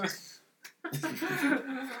Fett.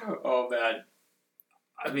 Oh man,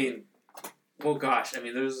 I mean, well, gosh, I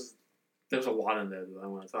mean, there's a lot in there that I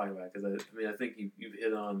want to talk about because I think you've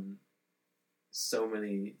hit on so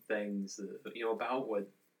many things about what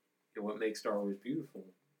makes Star Wars beautiful,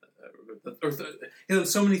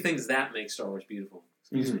 so many things that make Star Wars beautiful.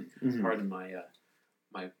 Excuse me, pardon my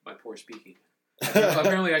poor speaking.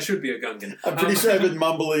 Apparently, I should be a Gungan. I'm pretty sure I've been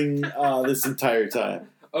mumbling this entire time.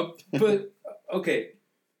 But okay,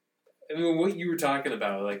 I mean, what you were talking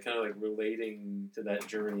about, like kind of like relating to that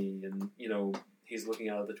journey, and he's looking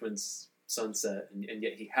out at the twin sunset, and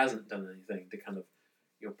yet he hasn't done anything to kind of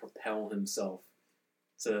propel himself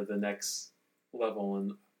to the next level.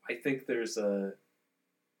 And I think there's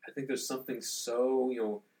something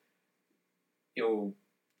so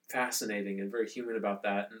fascinating and very human about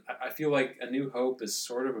that. And I feel like A New Hope is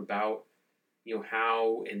sort of about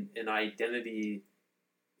how an identity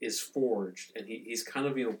is forged, and he's kind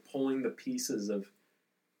of pulling the pieces of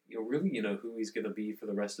really who he's going to be for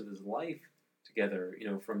the rest of his life together,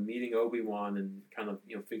 from meeting Obi-Wan and kind of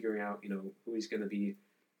figuring out who he's going to be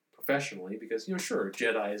professionally, because sure,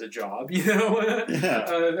 Jedi is a job, Yeah.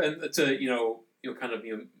 and to kind of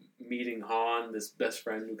meeting Han, this best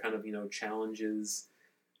friend who kind of challenges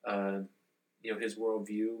his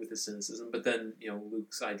worldview with his cynicism, but then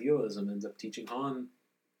Luke's idealism ends up teaching Han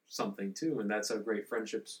something too, and that's how great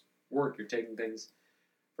friendships work. You're taking things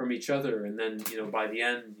from each other, and then by the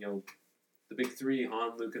end, the big three,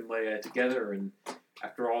 Han, Luke, and Leia together, and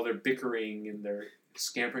after all their bickering and their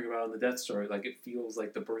scampering about on the Death Star, like it feels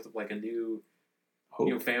like the birth of like a new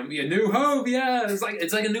Hope. family, a new hope. Yeah, it's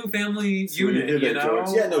like a new family unit. Yeah, no,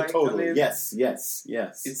 like, totally. I mean, yes.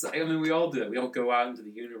 It's we all do it. We all go out into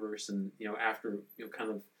the universe, and after kind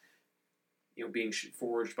of being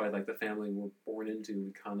forged by like the family we're born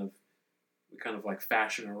into, we kind of like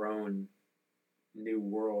fashion our own new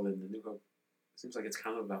world, and the New Hope seems like it's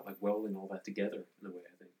kind of about like welding all that together in a way,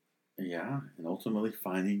 I think. Yeah, and ultimately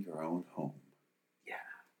finding your own home. Yeah.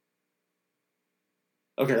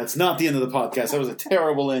 Okay, that's not the end of the podcast. That was a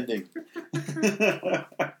terrible ending.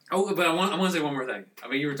 Oh, but I want to say one more thing. I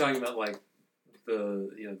mean, you were talking about like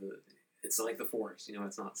it's like the Force.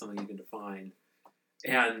 It's not something you can define.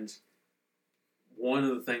 And one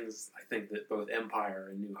of the things I think that both Empire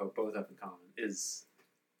and New Hope both have in common is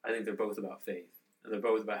I think they're both about faith, and they're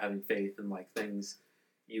both about having faith in like things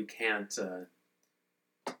you can't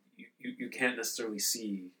you can't necessarily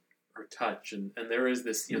see or touch, and there is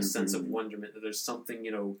this sense of wonderment that there's something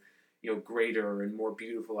greater and more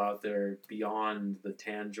beautiful out there beyond the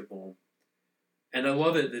tangible. And I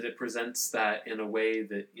love it that it presents that in a way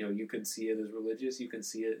that you can see it as religious, you can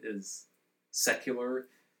see it as secular.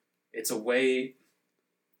 It's a way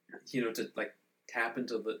to like tap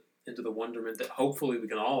into the wonderment that hopefully we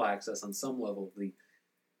can all access on some level, the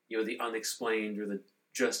the unexplained or the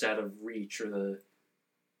just out of reach or the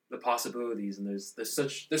possibilities. And there's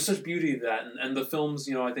such beauty to that, and the films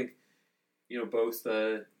I think both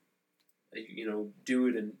do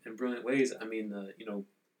it in brilliant ways. I mean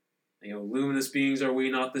luminous beings are we,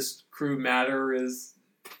 not this crude matter is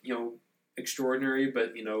extraordinary,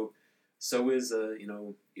 but so is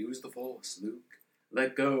use the Force, Luke,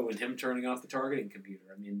 let go, and him turning off the targeting computer.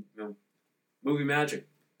 I mean movie magic,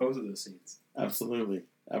 both of those scenes. Absolutely,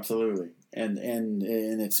 and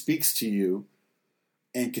it speaks to you,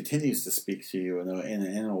 and continues to speak to you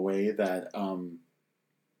in a way that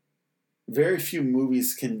very few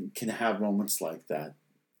movies can have moments like that.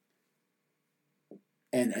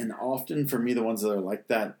 And often for me, the ones that are like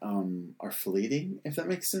that are fleeting, if that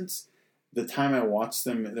makes sense. The time I watch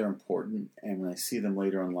them, they're important, and when I see them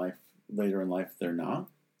later in life, they're not.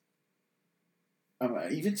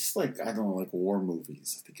 Even just like, I don't know, like war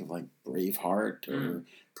movies. I think of like Braveheart or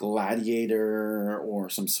Gladiator or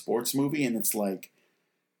some sports movie, and it's like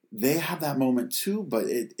they have that moment too, but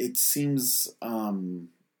it seems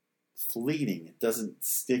fleeting. It doesn't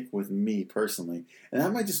stick with me personally, and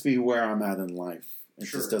that might just be where I'm at in life. It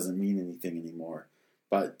just doesn't mean anything anymore.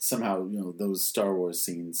 But somehow, those Star Wars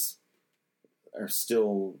scenes are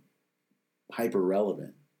still hyper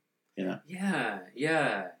relevant. Yeah.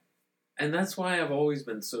 And that's why I've always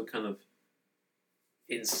been so kind of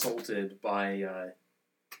insulted by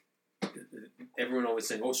everyone always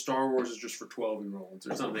saying, "Oh, Star Wars is just for 12-year-olds"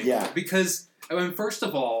 or something. Yeah. Because, I mean, first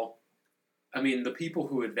of all, the people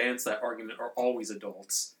who advance that argument are always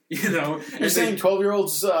adults. You know, You're saying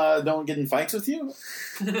 12-year-olds don't get in fights with you?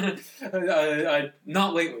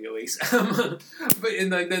 Not lately, at least. But in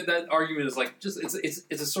that argument is like just it's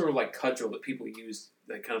a sort of like cudgel that people use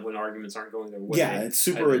that kind of when arguments aren't going their way. Yeah, it's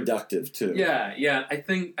super reductive too. Yeah. I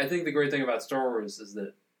think the great thing about Star Wars is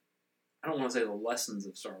that I don't want to say the lessons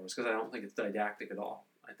of Star Wars because I don't think it's didactic at all.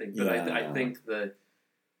 I think the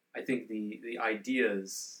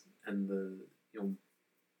ideas and the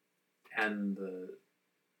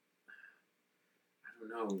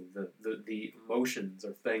I don't know, the emotions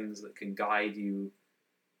are things that can guide you,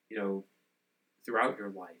 throughout your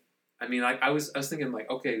life. I mean, I was thinking like,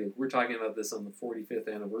 okay, we're talking about this on the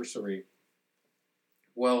 45th anniversary.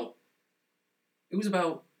 Well, it was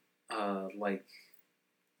about like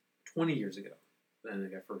 20 years ago that I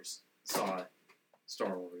think I first saw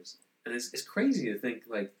Star Wars, and it's crazy to think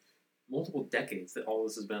like multiple decades that all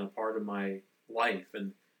this has been a part of my life,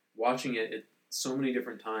 and watching it at so many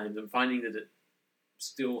different times and finding that it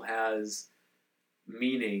still has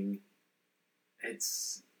meaning.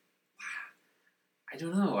 It's, I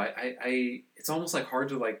don't know. I it's almost like hard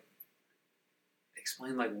to like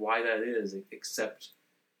explain like why that is, except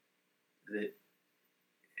that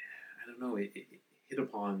I don't know. It hit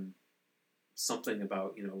upon something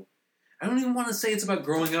about I don't even want to say it's about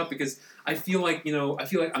growing up because I feel like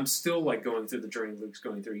I'm still like going through the journey Luke's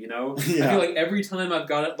going through. Yeah. I feel like every time I've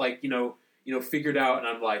got it like figured out, and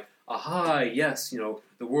I'm like, aha, yes,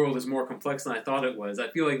 the world is more complex than I thought it was. I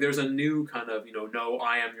feel like there's a new kind of no,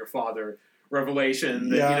 I am your father revelation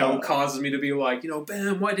that causes me to be like,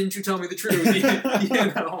 Bam, why didn't you tell me the truth?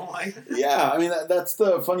 Like, yeah, I mean that's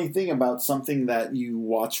the funny thing about something that you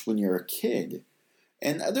watch when you're a kid.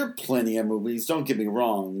 And there are plenty of movies, don't get me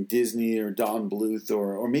wrong, Disney or Don Bluth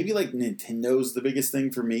or maybe like Nintendo's the biggest thing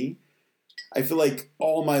for me. I feel like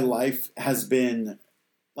all my life has been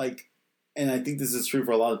like, and I think this is true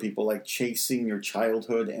for a lot of people, like chasing your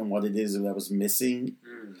childhood and what it is that was missing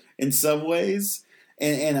in some ways.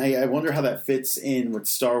 And I wonder how that fits in with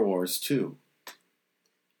Star Wars too.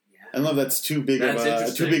 Yeah. I don't know if that's too big of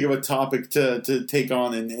a topic to take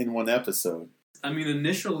on in one episode. I mean,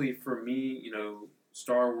 initially for me,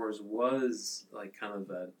 Star Wars was like kind of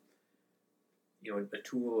a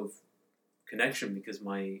tool of connection because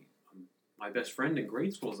my best friend in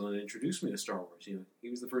grade school is the one that introduced me to Star Wars. He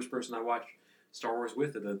was the first person I watched Star Wars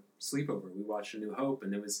with at a sleepover. We watched A New Hope,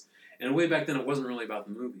 and way back then it wasn't really about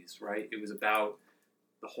the movies, right? It was about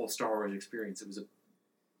the whole Star Wars experience. It was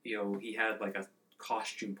he had like a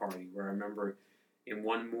costume party where I remember in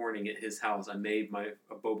one morning at his house I made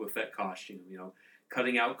a Boba Fett costume,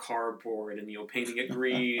 cutting out cardboard and painting it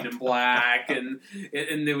green and black, and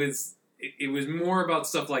it was more about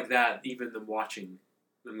stuff like that even than watching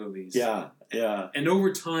the movies. Yeah. And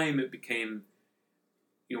over time it became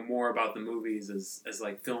more about the movies as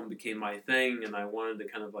like film became my thing, and I wanted to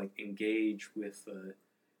kind of like engage with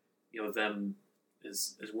them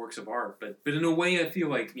as works of art. But in a way I feel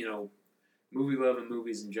like movie love and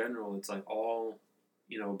movies in general, it's like all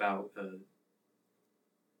about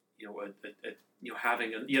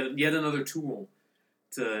having yet another tool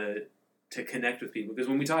to connect with people. Because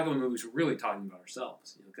when we talk about movies, we're really talking about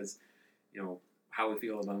ourselves. Because how we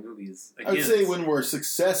feel about movies. Again, I would say when we're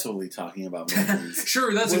successfully talking about movies.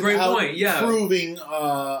 Sure, that's a great point. Yeah, proving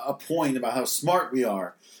a point about how smart we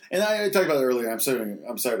are. And I talked about it earlier. I'm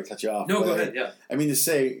sorry to cut you off. No, go ahead. Yeah, I mean to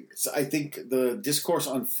say, I think the discourse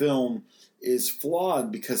on film is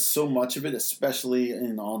flawed because so much of it, especially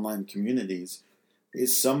in online communities,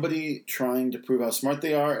 is somebody trying to prove how smart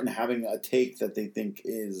they are and having a take that they think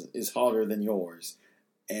is hotter than yours,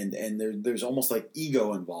 and there's almost like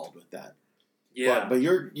ego involved with that. Yeah, but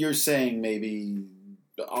you're saying maybe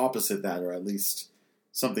the opposite of that, or at least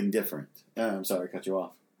something different. I'm sorry to cut you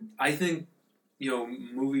off. I think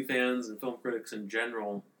movie fans and film critics in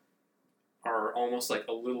general are almost like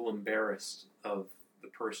a little embarrassed of the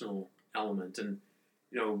personal element, and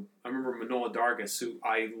I remember Manohla Dargis, who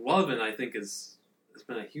I love and I think has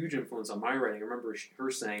been a huge influence on my writing. I remember her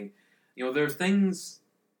saying, there are things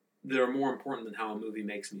that are more important than how a movie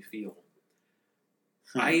makes me feel.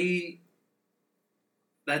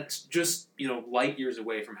 That's just, light years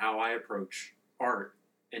away from how I approach art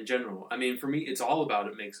in general. I mean, for me, it's all about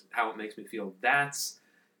how it makes me feel. That's,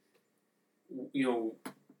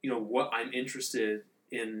 what I'm interested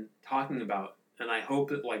in talking about. And I hope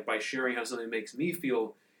that, like, by sharing how something makes me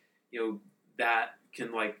feel, that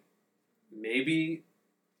can, like, maybe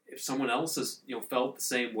if someone else has, felt the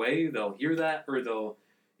same way, they'll hear that or they'll,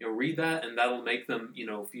 read that, and that'll make them,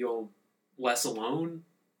 feel less alone,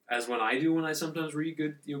 as when I do when I sometimes read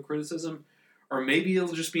good, criticism, or maybe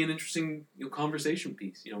it'll just be an interesting conversation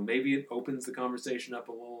piece. Maybe it opens the conversation up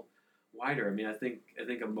a little wider. I mean, I think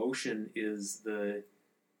emotion is the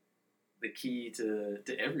key to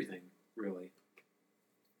everything, really.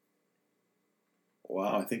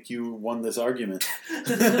 Wow, I think you won this argument.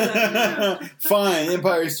 Fine,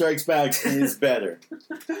 Empire Strikes Back is better.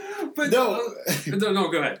 But no,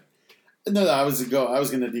 go ahead. No, I was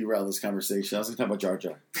going to derail this conversation. I was going to talk about Jar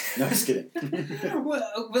Jar. No, just kidding.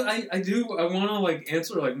 Well, but I want to like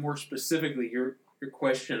answer like more specifically your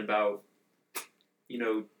question about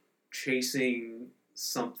chasing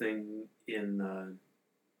something in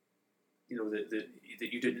that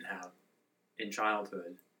you didn't have in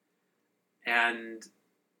childhood. And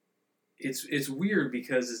it's weird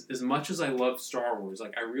because as much as I love Star Wars,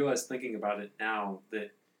 like I realize thinking about it now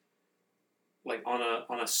that like on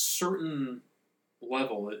a certain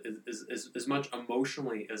level, as much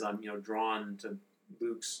emotionally as I'm drawn to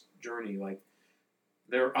Luke's journey, like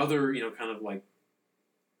there are other kind of like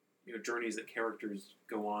journeys that characters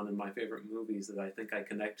go on in my favorite movies that I think I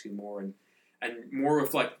connect to more and more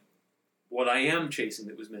reflect what I am chasing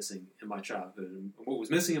that was missing in my childhood. And what was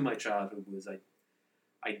missing in my childhood was I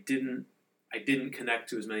didn't connect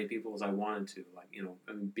to as many people as I wanted to. Like,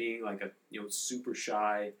 being like a, super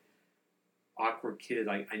shy, awkward kid,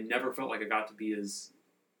 I never felt like I got to be as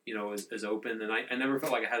open, and I never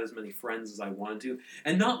felt like I had as many friends as I wanted to.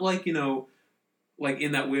 And not like, like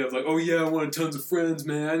in that way of like, oh yeah, I wanted tons of friends,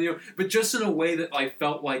 man, but just in a way that I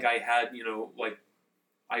felt like I had, like,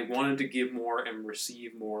 I wanted to give more and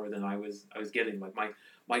receive more than I was getting. Like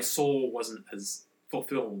my soul wasn't as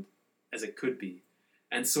fulfilled as it could be,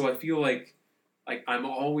 and so I feel like I'm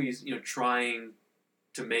always trying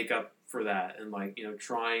to make up for that, and like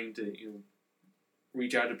trying to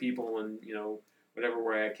reach out to people and whatever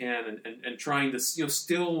way I can, and trying to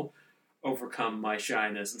still overcome my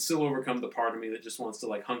shyness and still overcome the part of me that just wants to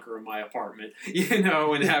like hunker in my apartment,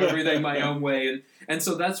 and have everything my own way. And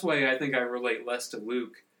so that's why I think I relate less to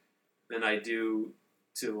Luke than I do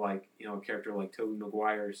to like, a character like Tobey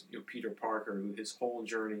Maguire's, Peter Parker, who his whole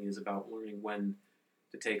journey is about learning when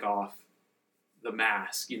to take off the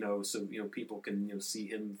mask, so, people can, see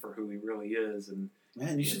him for who he really is. And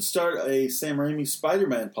man, you should start a Sam Raimi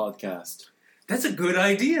Spider-Man podcast. That's a good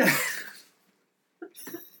idea.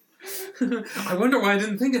 I wonder why I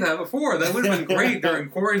didn't think of that before. That would have been great during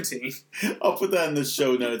quarantine. I'll put that in the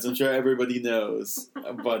show notes. I'm sure everybody knows.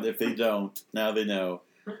 But if they don't, now they know.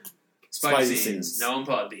 Spidey scenes. Now on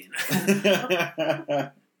Podbean.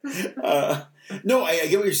 No, I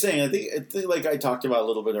get what you're saying. I think like I talked about a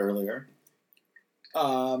little bit earlier,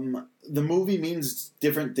 the movie means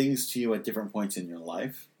different things to you at different points in your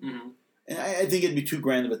life. Mm-hmm. And I think it'd be too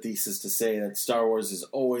grand of a thesis to say that Star Wars is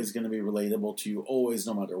always going to be relatable to you, always,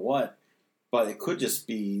 no matter what. But it could just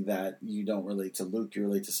be that you don't relate to Luke, you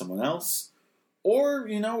relate to someone else. Or,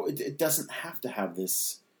 it doesn't have to have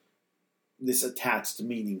this attached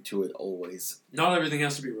meaning to it always. Not everything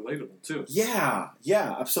has to be relatable, too. Yeah,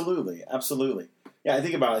 absolutely. Yeah, I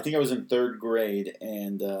think about it. I think I was in 3rd grade,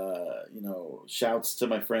 and, shouts to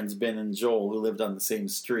my friends Ben and Joel, who lived on the same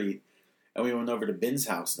street. And we went over to Ben's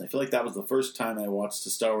house, and I feel like that was the first time I watched a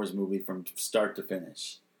Star Wars movie from start to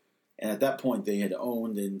finish. And at that point, they had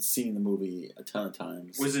owned and seen the movie a ton of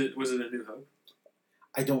times. Was it A New Hope?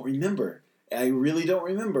 I don't remember. I really don't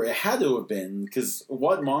remember. It had to have been, because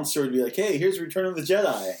what monster would be like, hey, here's Return of the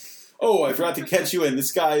Jedi. Oh, I forgot to catch you in.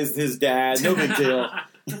 This guy is his dad. No big deal.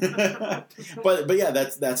 But yeah,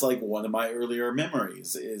 that's like one of my earlier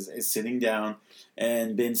memories is sitting down,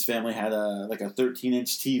 and Ben's family had a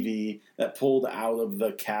 13-inch TV that pulled out of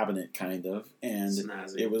the cabinet, kind of, and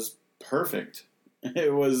Snazzy. It was perfect.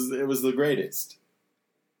 It was the greatest.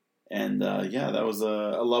 And that was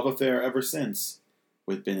a love affair ever since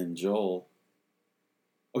with Ben and Joel.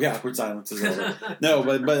 Okay, awkward silence is over. No,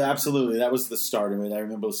 but absolutely, that was the start of it. I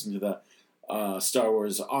remember listening to the Star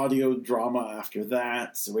Wars audio drama after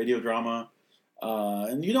that, radio drama,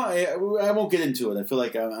 and I won't get into it. I feel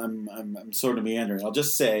like I'm sort of meandering. I'll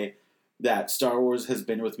just say that Star Wars has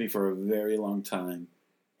been with me for a very long time,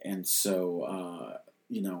 and so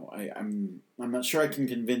I'm not sure I can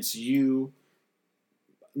convince you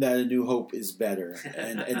that A New Hope is better,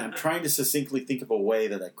 and I'm trying to succinctly think of a way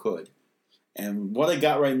that I could. And what I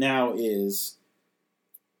got right now is,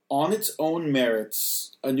 on its own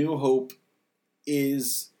merits, A New Hope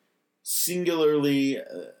is singularly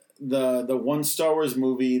the one Star Wars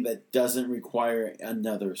movie that doesn't require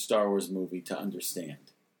another Star Wars movie to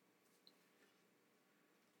understand.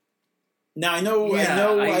 Now I know. I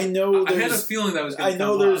had a feeling that was going to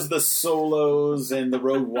come there's the Solos and the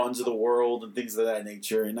Rogue Ones of the world and things of that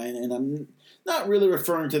nature, and not really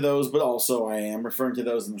referring to those, but also I am referring to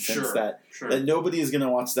those in the sense that nobody is going to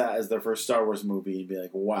watch that as their first Star Wars movie and be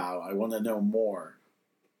like, wow, I want to know more.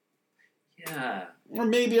 Yeah. Or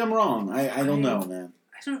maybe I'm wrong. I don't know, man.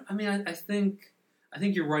 I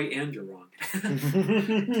think you're right and you're wrong.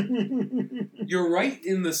 You're right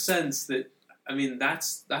in the sense that, I mean,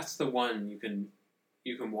 that's the one you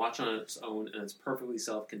can watch on its own and it's perfectly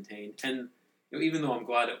self-contained. And even though I'm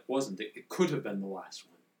glad it wasn't, it could have been the last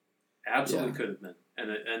one. Absolutely could have been.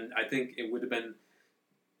 And I think it would have been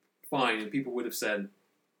fine and people would have said,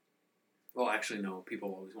 well, actually, no,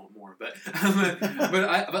 people always want more. But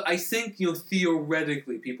I think,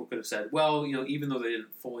 theoretically people could have said, well, even though they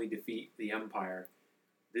didn't fully defeat the Empire,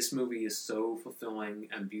 this movie is so fulfilling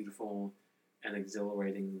and beautiful and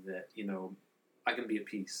exhilarating that, I can be at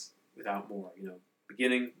peace without more,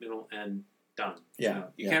 beginning, middle, and done. Yeah.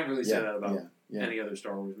 You can't really say that about any other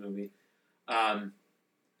Star Wars movie. I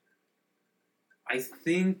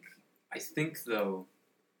think though,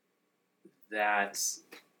 that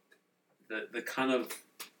the kind of,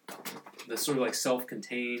 the sort of like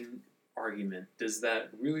self-contained argument, does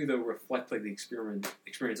that really though reflect like the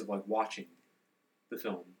experience of like watching the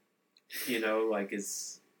film?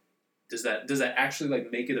 Does that actually like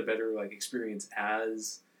make it a better like experience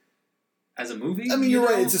as a movie? I mean, you're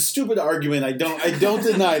right. It's a stupid argument. I don't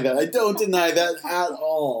deny that. I don't deny that at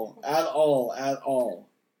all. At all. At all.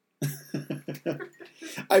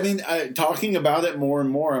 I mean, talking about it more and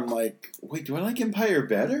more, I'm like, wait, do I like Empire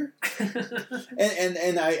better?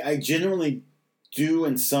 and I genuinely do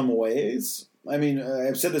in some ways. I mean,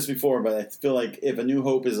 I've said this before, but I feel like if A New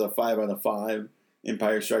Hope is a 5 out of 5,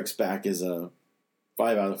 Empire Strikes Back is a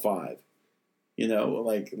 5 out of 5.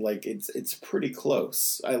 Like it's pretty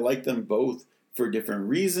close. I like them both for different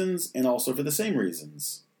reasons and also for the same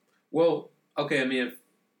reasons. Well, okay, I mean,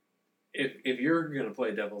 if you're going to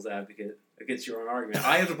play devil's advocate against your own argument,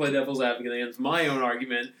 I have to play devil's advocate against my own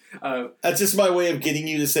argument. That's just my way of getting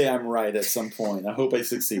you to say I'm right at some point. I hope I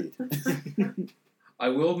succeed. I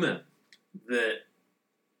will admit that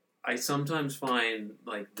I sometimes find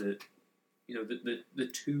like the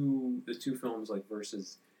two films like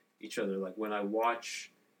versus each other. Like when I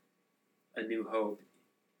watch A New Hope,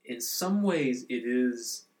 in some ways it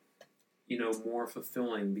is more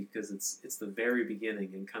fulfilling because it's the very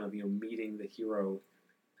beginning and kind of meeting the hero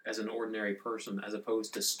as an ordinary person as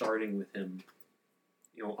opposed to starting with him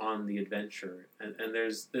on the adventure, and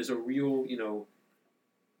there's a real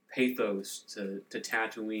pathos to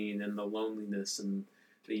Tatooine and the loneliness and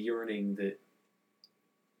the yearning that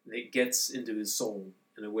gets into his soul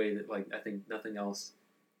in a way that like I think nothing else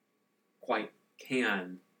quite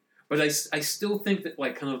can. But I still think that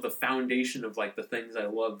like kind of the foundation of like the things I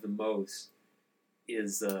love the most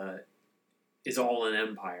is all in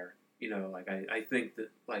Empire. Like I think that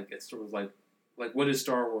like it's sort of like what is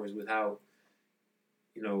Star Wars without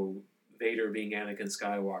Vader being Anakin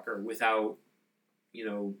Skywalker, without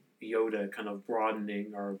Yoda kind of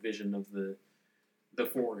broadening our vision of the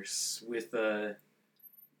Force, without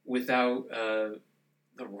the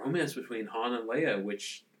romance between Han and Leia,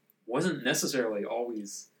 which wasn't necessarily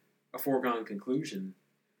always a foregone conclusion,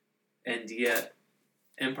 and yet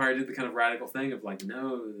Empire did the kind of radical thing of like,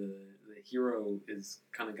 no, the hero is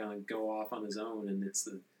kind of gonna go off on his own, and it's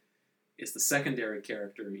the secondary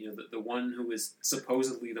character, the one who is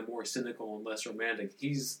supposedly the more cynical and less romantic.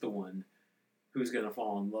 He's the one who's gonna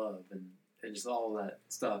fall in love, and just all that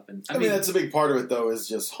stuff. And I mean that's a big part of it, though, is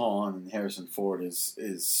just Han and Harrison Ford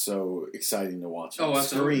is so exciting to watch on the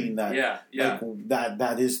screen. That like,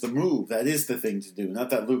 that is the move. That is the thing to do. Not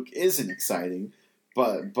that Luke isn't exciting,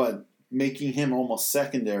 but making him almost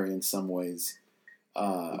secondary in some ways,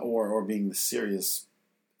 or being the serious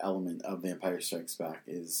element of The Empire Strikes Back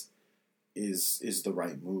is the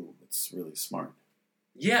right move. It's really smart.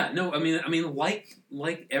 Yeah. No. I mean, like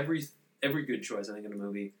every good choice I think in a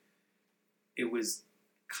movie, it was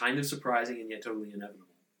kind of surprising and yet totally inevitable.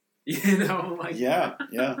 Like yeah.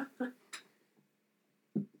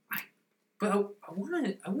 But I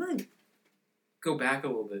want to go back a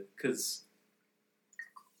little bit because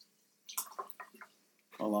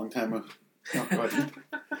a long time ago.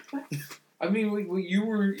 I mean, you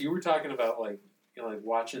were talking about like like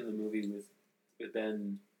watching the movie with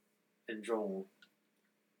Ben and Joel,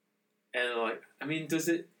 and like I mean, does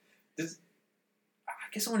I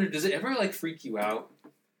guess I wonder, does it ever like freak you out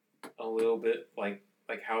a little bit, like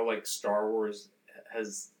how like Star Wars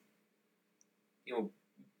has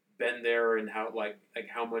been there, and how like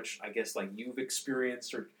how much I guess like you've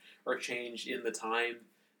experienced or changed in the time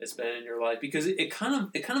it's been in your life? Because it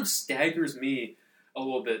kind of staggers me a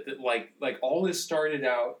little bit that like all this started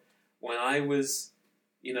out when I was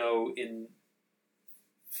in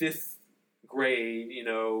fifth grade,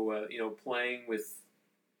 playing with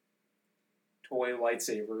toy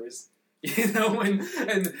lightsabers,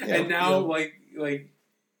 and now like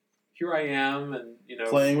here I am, and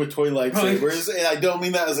playing with toy lightsabers, and I don't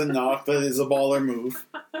mean that as a knock, that is a baller move.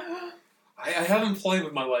 I haven't played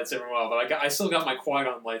with my lightsaber in a while, but I still got my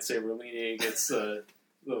Qui-Gon lightsaber leaning against the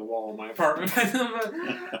wall of my apartment.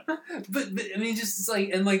 but I mean, just it's like,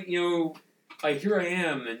 and like here I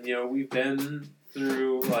am, and we've been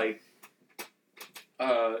through like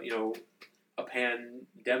a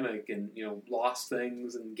pandemic, and lost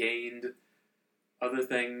things and gained other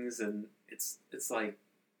things, and it's like,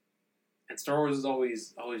 and Star Wars has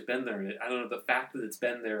always been there. I don't know, the fact that it's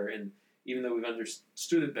been there, and even though we've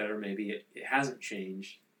understood it better, maybe it hasn't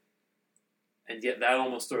changed, and yet that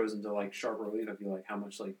almost throws into like sharp relief. I feel like how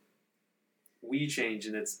much like we change,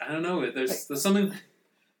 and it's, I don't know, there's something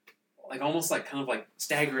like almost like kind of like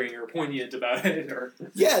staggering or poignant about it. Or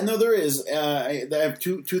yeah, no, there is. I have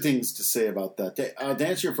two things to say about that. To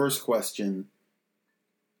answer your first question,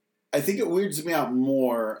 I think it weirds me out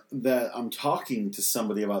more that I'm talking to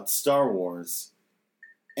somebody about Star Wars,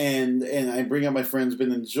 and I bring up my friends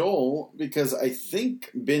Ben and Joel because I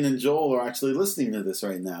think Ben and Joel are actually listening to this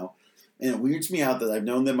right now, and it weirds me out that I've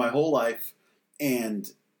known them my whole life,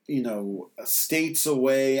 and states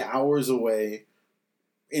away, hours away,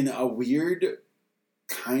 in a weird,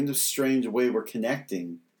 kind of strange way we're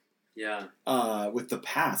connecting. Yeah. With the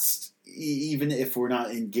past, even if we're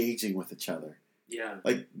not engaging with each other. Yeah.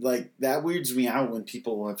 Like that weirds me out when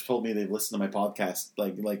people have told me they've listened to my podcast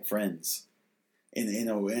like friends, in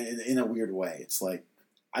a weird way. It's like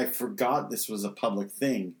I forgot this was a public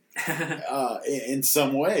thing. In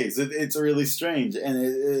some ways, it's really strange, and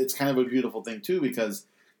it's kind of a beautiful thing too, because,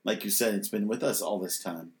 like you said, it's been with us all this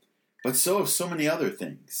time. But so have so many other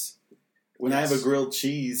things. When I have a grilled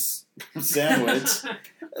cheese sandwich,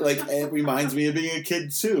 like it reminds me of being a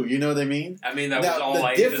kid too. You know what I mean? I mean, that was all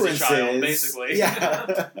I did as a child, basically.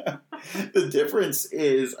 Yeah. The difference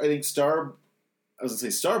is, I think I was going to say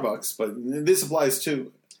Starbucks, but this applies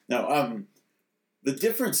too. No, the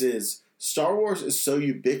difference is Star Wars is so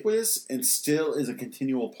ubiquitous and still is a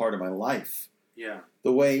continual part of my life. Yeah.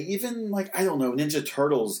 The way even, like, I don't know, Ninja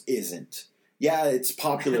Turtles isn't. Yeah, it's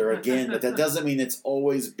popular again, but that doesn't mean it's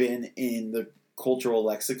always been in the cultural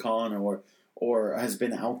lexicon or has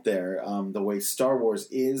been out there the way Star Wars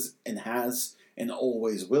is and has and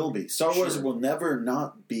always will be. Star Wars will never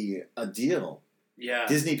not be a deal. Yeah.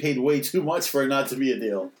 Disney paid way too much for it not to be a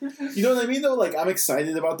deal. You know what I mean, though? Like, I'm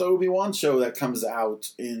excited about the Obi-Wan show that comes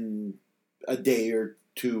out in a day or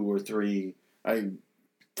 2 or 3. I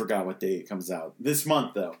forgot what day it comes out. This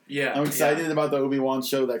month, though. Yeah. I'm excited about the Obi-Wan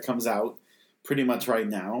show that comes out pretty much right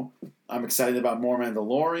now. I'm excited about more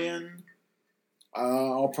Mandalorian.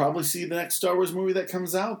 I'll probably see the next Star Wars movie that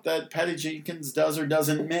comes out that Patty Jenkins does or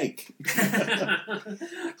doesn't make.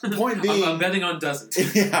 Point being, I'm betting on doesn't.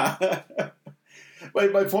 Yeah.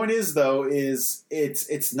 But my point is, though, is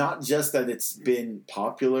it's not just that it's been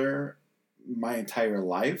popular my entire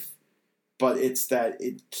life, but it's that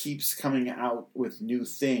it keeps coming out with new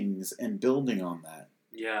things and building on that.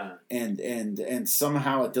 Yeah. And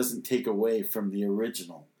somehow it doesn't take away from the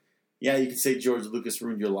original. Yeah, you can say George Lucas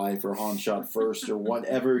ruined your life, or Han shot first, or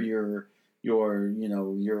whatever your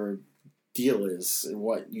deal is,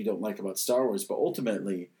 what you don't like about Star Wars. But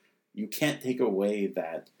ultimately, you can't take away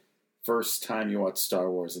that first time you watched Star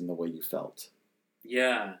Wars and the way you felt.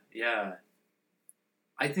 Yeah, yeah.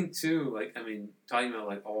 I think too, like, I mean, talking about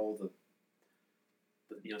like all the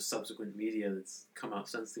subsequent media that's come out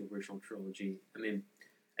since the original trilogy. I mean,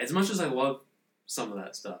 as much as I love some of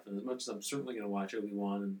that stuff, and as much as I'm certainly going to watch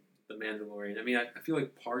Obi-Wan and The Mandalorian, I mean, I feel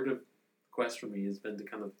like part of the quest for me has been to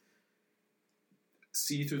kind of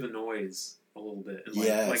see through the noise a little bit and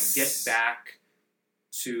like get back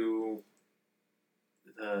to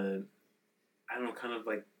the, I don't know, kind of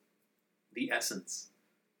like the essence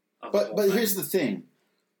of But here's the thing.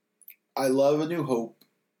 I love A New Hope.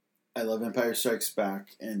 I love Empire Strikes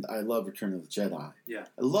Back, and I love Return of the Jedi. Yeah.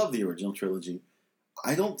 I love the original trilogy.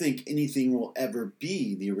 I don't think anything will ever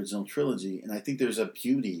be the original trilogy, and I think there's a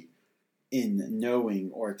beauty in knowing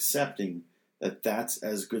or accepting that that's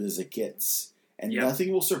as good as it gets. And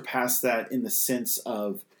nothing will surpass that in the sense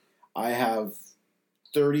of, I have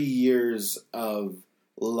 30 years of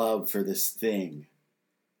love for this thing.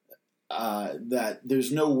 That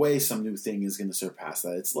there's no way some new thing is going to surpass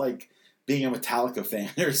that. It's like being a Metallica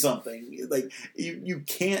fan or something. Like, you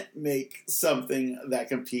can't make something that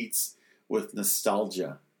competes with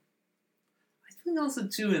nostalgia. I think also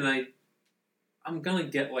too, and I'm gonna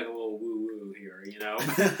get like a little woo woo here, you know.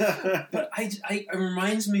 But it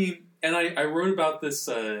reminds me And I wrote about this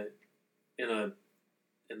in an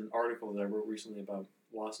article that I wrote recently about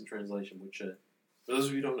Lost in Translation, which, for those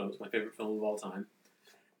of you who don't know, is my favorite film of all time.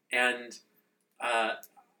 And I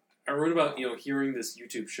wrote about, hearing this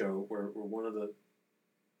YouTube show where one of the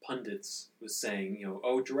pundits was saying,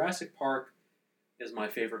 oh, Jurassic Park is my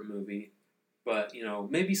favorite movie, but,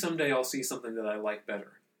 maybe someday I'll see something that I like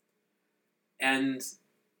better. And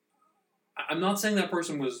I'm not saying that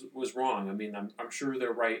person was wrong. I mean, I'm sure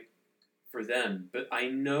they're right for them, but I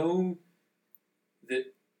know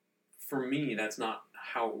that for me, that's not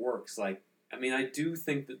how it works. Like, I mean, I do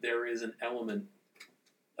think that there is an element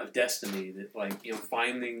of destiny that, like,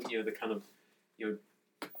 finding, the kind of,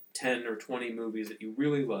 10 or 20 movies that you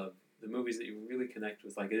really love, the movies that you really connect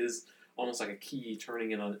with, like, it is almost like a key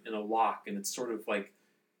turning in a lock, and it's sort of, like,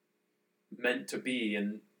 meant to be.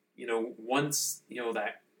 And, once,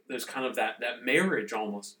 that there's kind of that marriage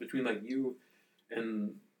almost between, like, you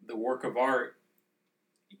and the work of art,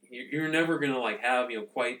 you're never going to, like, have,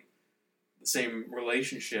 quite the same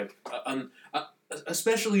relationship,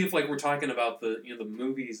 especially if, like, we're talking about the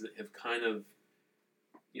movies that have kind of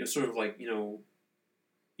sort of like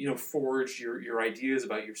forged your ideas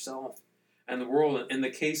about yourself and the world. In the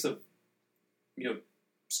case of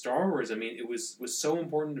Star Wars, I mean, it was so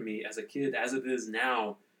important to me as a kid, as it is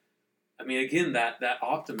now. I mean, again, that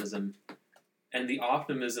optimism, and the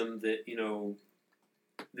optimism that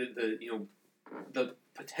the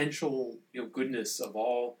potential goodness of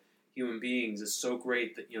all human beings is so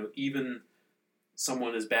great that even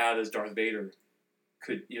someone as bad as Darth Vader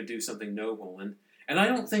could do something noble. And I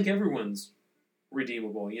don't think everyone's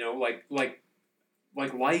redeemable. Like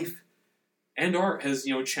life and art has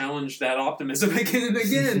challenged that optimism again and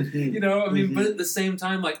again. I mean, but at the same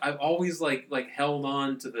time, like, I've always like held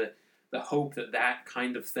on to the hope that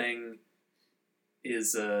kind of thing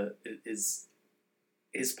is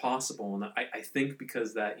possible. And I think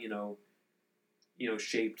because that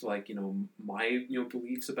shaped, like, my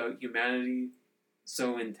beliefs about humanity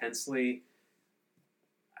so intensely.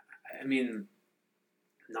 I mean,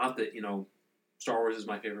 not that Star Wars is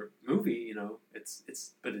my favorite movie.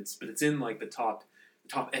 But it's in, like, the top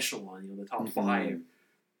echelon. The top 5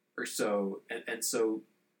 or so, and so,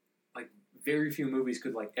 like, very few movies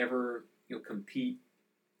could, like, ever compete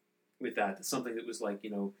with that. It's something that was, like,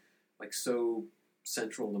 like, so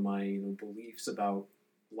central to my beliefs about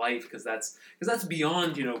life, because that's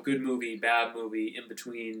beyond good movie, bad movie, in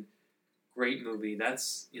between, great movie.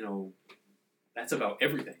 That's that's about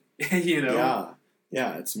everything.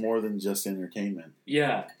 Yeah, it's more than just entertainment.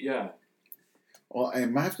 Yeah. Well, I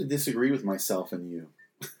might have to disagree with myself and you.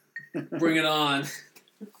 Bring it on.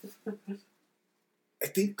 I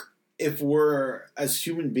think if we're, as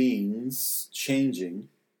human beings, changing,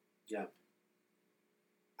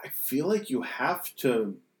 I feel like you have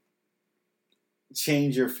to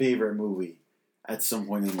change your favorite movie at some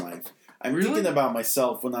point in life. I'm thinking about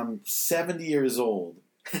myself when I'm 70 years old.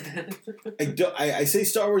 I say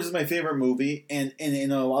Star Wars is my favorite movie, and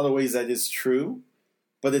in a lot of ways that is true,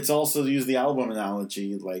 but it's also, to use the album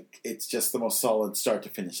analogy, like, it's just the most solid start to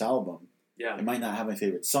finish album. Yeah. It might not have my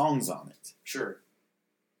favorite songs on it. Sure.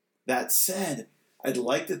 That said, I'd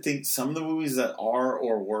like to think some of the movies that are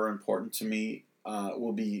or were important to me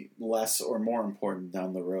will be less or more important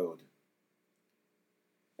down the road.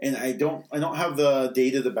 And I don't have the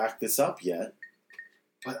data to back this up yet,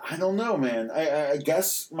 but I don't know, man. I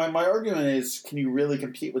guess my argument is, can you really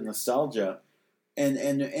compete with nostalgia? And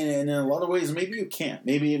in a lot of ways, maybe you can't.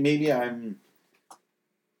 Maybe I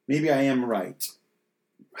am right.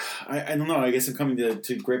 I don't know. I guess I'm coming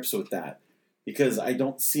to grips with that, because I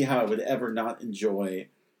don't see how I would ever not enjoy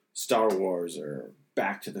Star Wars or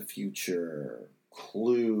Back to the Future or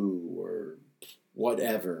Clue or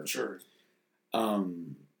whatever. Sure.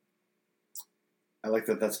 I like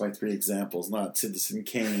that. That's my 3 examples, not Citizen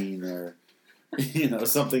Kane or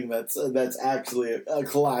something that's actually a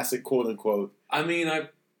classic, quote unquote. I mean, I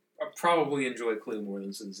probably enjoy Clue more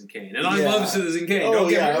than Citizen Kane, and I love Citizen Kane. Oh, don't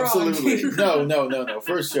get me wrong. Absolutely. No,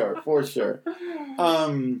 for sure.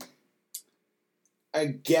 I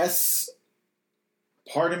guess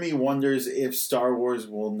part of me wonders if Star Wars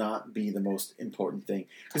will not be the most important thing.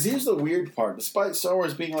 Because here's the weird part. Despite Star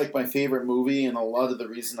Wars being, like, my favorite movie, and a lot of the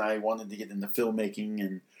reason I wanted to get into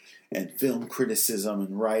filmmaking and film criticism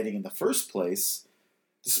and writing in the first place,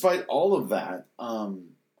 despite all of that,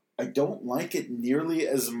 I don't like it nearly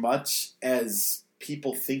as much as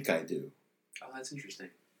people think I do. Oh, that's interesting.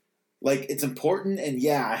 Like, it's important, and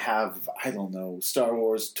I have, I don't know, Star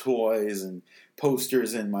Wars toys and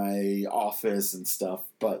posters in my office and stuff,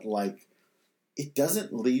 but, like, it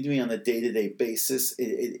doesn't lead me on a day-to-day basis.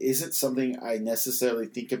 It isn't something I necessarily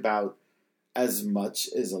think about as much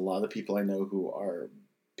as a lot of people I know who are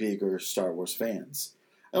bigger Star Wars fans.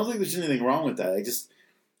 I don't think there's anything wrong with that.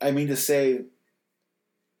 I mean to say,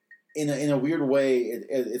 in a weird way,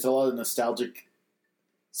 it's a lot of nostalgic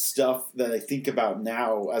stuff that I think about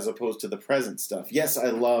now as opposed to the present stuff. Yes, I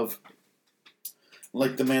love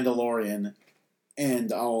like The Mandalorian,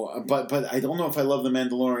 but I don't know if I love The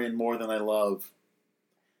Mandalorian more than I love,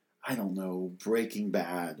 I don't know, Breaking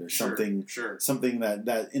Bad or something. Sure. Something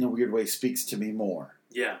that in a weird way speaks to me more.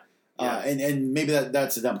 Yeah. And maybe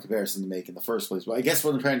that's a dumb comparison to make in the first place. But I guess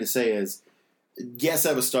what I'm trying to say is, yes, I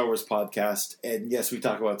have a Star Wars podcast, and yes, we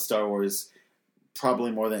talk about Star Wars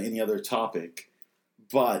probably more than any other topic.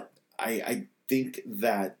 But I think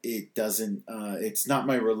that it doesn't. It's not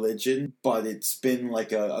my religion, but it's been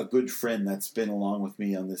like a good friend that's been along with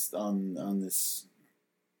me on this on this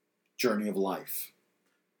journey of life.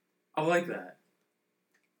 I like that.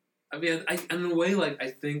 I mean, in a way, like, I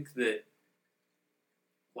think that,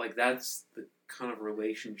 like, that's the kind of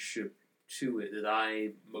relationship to it that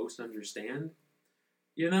I most understand.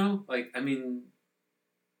 You know? Like, I mean,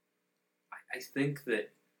 I think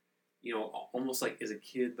that, you know, almost like as a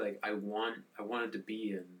kid, like, I wanted to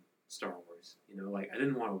be in Star Wars. You know, like, I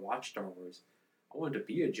didn't want to watch Star Wars. I wanted to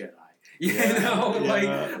be a Jedi. You know?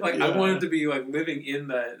 Like, I wanted to be, like, living in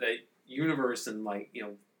that universe and, like, you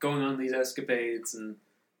know, going on these escapades and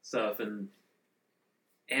stuff. And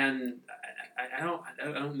I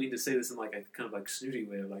don't mean to say this in, like, a kind of, like, snooty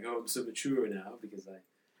way of, like, oh, I'm so mature now, because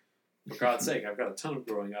for God's sake, I've got a ton of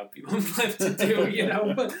growing up left to do, you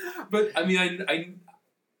know? But I mean,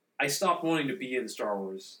 I stopped wanting to be in Star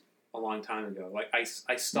Wars a long time ago. Like,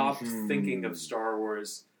 I stopped thinking of Star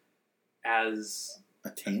Wars as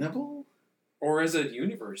attainable, or as a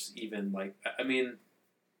universe, even. Like, I mean,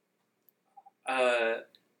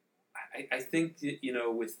 I think that, you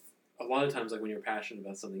know, with a lot of times, like, when you're passionate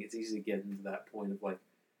about something, it's easy to get into that point of like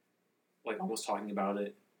almost talking about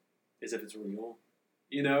it as if it's real,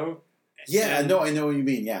 you know? Yeah, I know what you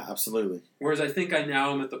mean. Yeah, absolutely. Whereas I think I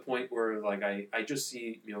now am at the point where, like, I just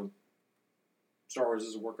see, you know, Star Wars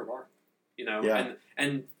as a work of art, you know? Yeah.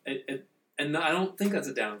 And I don't think that's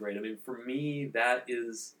a downgrade. I mean, for me, that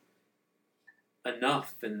is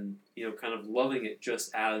enough, and, you know, kind of loving it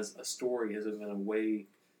just as a story has been a way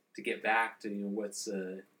to get back to, you know,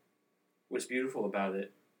 what's beautiful about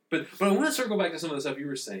it. But I want to circle back to some of the stuff you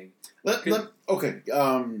were saying. Okay.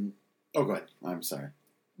 Go ahead. I'm sorry.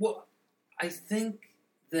 Well, I think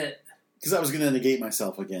that because I was going to negate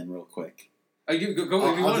myself again real quick. Go if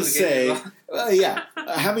you wanted just to say, yeah.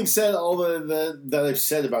 Having said all the that I've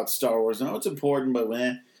said about Star Wars, I know it's important, but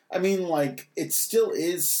I mean, like, it still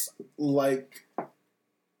is, like,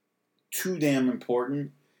 too damn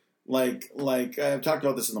important. Like I've talked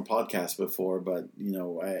about this in the podcast before, but, you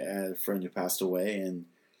know, I had a friend who passed away,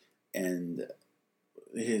 and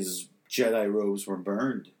his Jedi robes were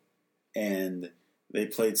burned, and they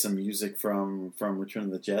played some music from Return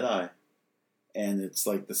of the Jedi, and it's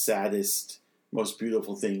like the saddest, most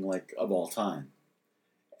beautiful thing, like, of all time,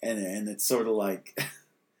 and it's sort of like,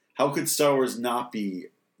 how could Star Wars not be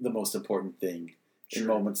the most important thing in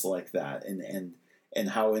moments like that, and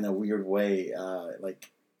how, in a weird way,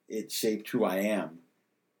 like, it shaped who I am.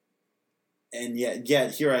 And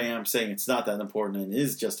yet here I am saying it's not that important and it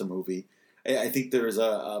is just a movie. I think there's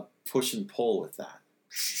a push and pull with that.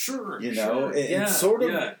 Sure. You know? Sure. It's sort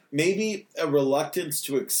of maybe a reluctance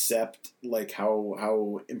to accept, like,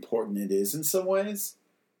 how important it is in some ways.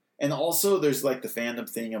 And also there's, like, the fandom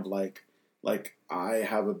thing of, like I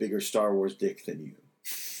have a bigger Star Wars dick than you.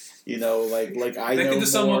 You know, like I know more. That can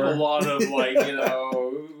sum up a lot of, like, you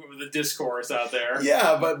know, the discourse out there.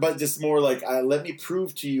 Yeah, but just more like, let me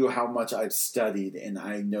prove to you how much I've studied, and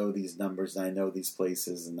I know these numbers, and I know these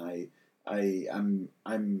places, and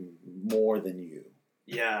I'm more than you.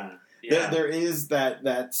 Yeah. There is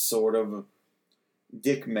that sort of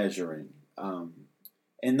dick measuring, and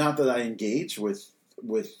not that I engage with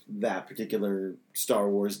that particular Star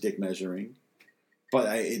Wars dick measuring, but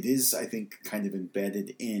it is, I think, kind of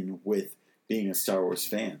embedded in with being a Star Wars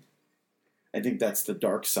fan. I think that's the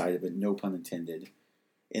dark side of it, no pun intended,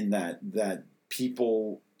 in that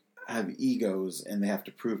people have egos and they have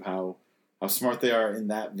to prove how smart they are in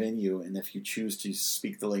that venue, and if you choose to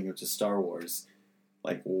speak the language of Star Wars,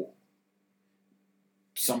 like, well,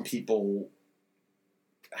 some people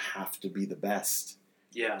have to be the best.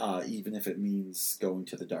 Yeah. Even if it means going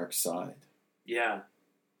to the dark side. Yeah.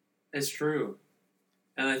 It's true.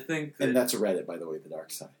 And I think that... And that's Reddit, by the way, the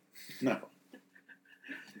dark side. No.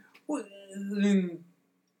 Well, I mean,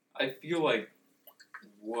 I feel like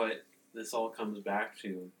what this all comes back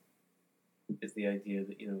to is the idea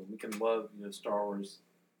that, you know, we can love, you know, Star Wars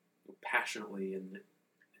passionately, and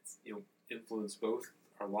it's influenced both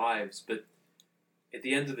our lives. But at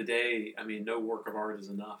the end of the day, I mean, no work of art is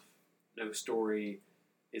enough. No story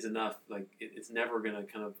is enough. Like it's never going to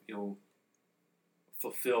kind of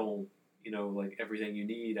fulfill like everything you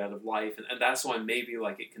need out of life, and that's why maybe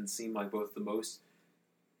like it can seem like both the most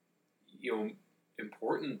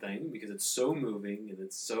important thing, because it's so moving and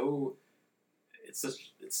it's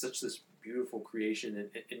such this beautiful creation,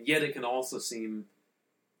 and yet it can also seem,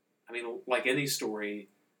 I mean, like any story,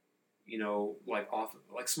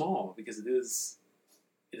 like small, because it is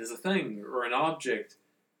a thing or an object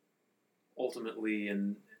ultimately,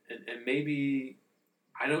 and maybe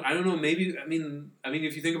I don't know, maybe I mean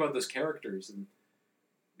if you think about those characters and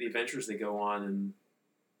the adventures they go on and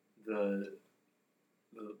the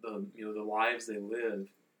the lives they live,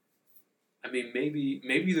 I mean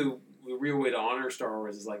maybe the real way to honor Star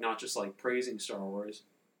Wars is like not just like praising Star Wars,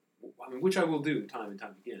 I mean, which I will do time and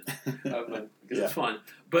time again, because it's fun.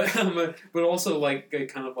 But also like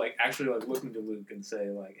kind of like actually like looking to Luke and say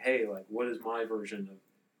like, hey, like what is my version of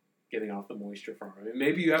getting off the moisture farm? I mean,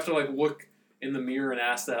 maybe you have to like look in the mirror and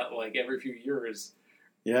ask that like every few years,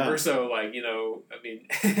 or so. Like I mean,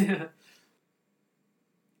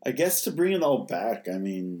 I guess to bring it all back, I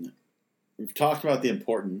mean, we've talked about the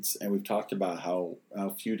importance, and we've talked about how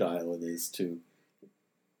futile it is to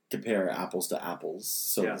compare apples to apples,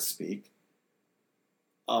 so to speak.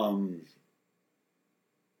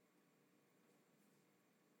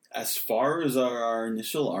 As far as our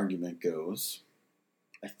initial argument goes,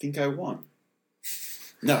 I think I won.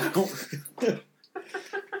 No.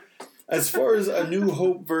 As far as A New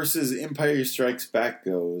Hope versus Empire Strikes Back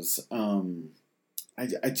goes, I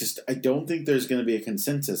don't think there's going to be a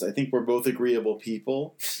consensus. I think we're both agreeable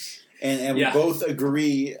people, and we both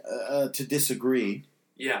agree to disagree.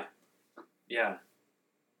 Yeah. Yeah.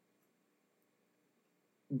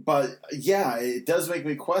 But yeah, it does make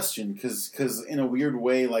me question, because in a weird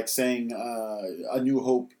way, like saying A New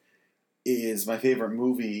Hope is my favorite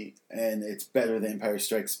movie and it's better than Empire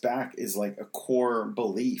Strikes Back is like a core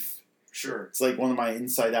belief. Sure. It's like one of my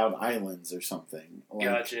Inside Out islands or something. Like,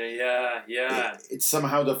 gotcha. Yeah. It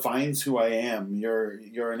somehow defines who I am.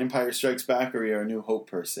 You're an Empire Strikes Back or you're a New Hope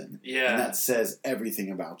person. Yeah. And that says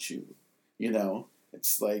everything about you.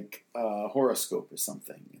 It's like a horoscope or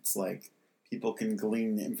something. It's like people can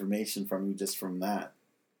glean information from you just from that.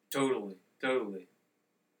 Totally.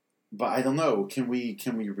 But I don't know. Can we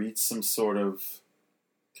reach some sort of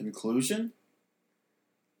conclusion?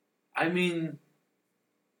 I mean,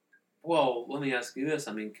 well, let me ask you this.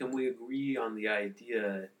 I mean, can we agree on the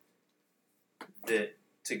idea that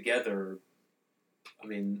together, I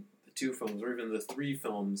mean, the two films or even the three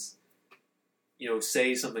films,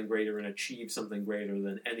 say something greater and achieve something greater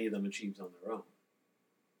than any of them achieves on their own?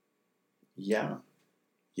 Yeah,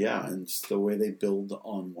 and just the way they build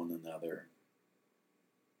on one another.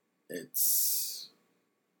 It's,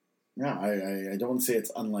 I don't want to say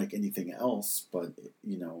it's unlike anything else, but,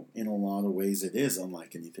 in a lot of ways it is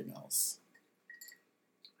unlike anything else.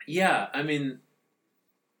 Yeah, I mean,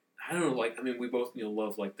 I don't know, we both,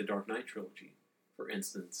 love, like, the Dark Knight trilogy, for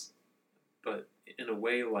instance. But in a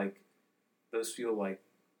way, like, those feel like,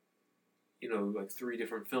 like three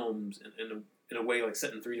different films, and in a way, like,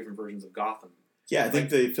 set in three different versions of Gotham. Yeah, I think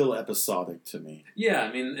they feel episodic to me. Yeah,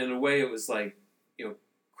 I mean, in a way it was like,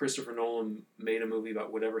 Christopher Nolan made a movie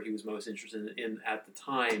about whatever he was most interested in at the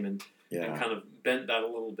time, and kind of bent that a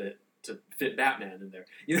little bit to fit Batman in there,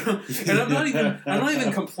 And I'm not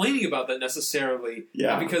even complaining about that necessarily,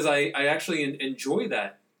 because I actually enjoy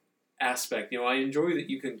that aspect. I enjoy that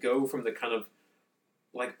you can go from the kind of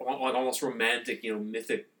like almost romantic,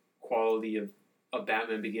 mythic quality of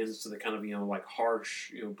Batman Begins to the kind of like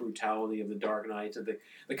harsh, brutality of the Dark Knight, to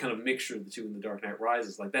the kind of mixture of the two in the Dark Knight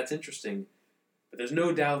Rises. Like that's interesting. But there's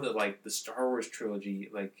no doubt that, like, the Star Wars trilogy,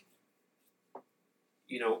 like,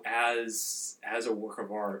 as a work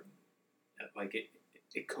of art, like,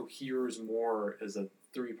 it coheres more as a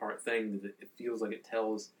three-part thing. That it feels like it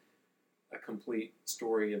tells a complete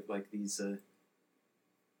story of, like, these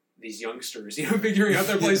youngsters, figuring out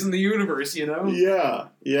their place in the universe, Yeah.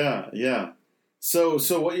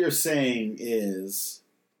 So what you're saying is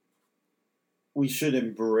we should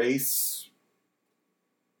embrace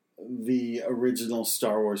the original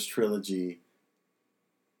Star Wars trilogy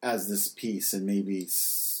as this piece, and maybe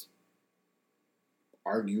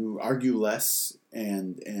argue less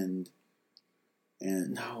and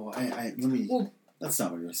no, let me. Well, that's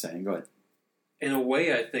not what you were saying. Go ahead. In a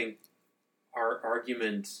way, I think our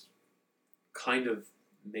argument kind of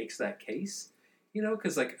makes that case,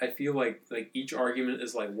 because like I feel like each argument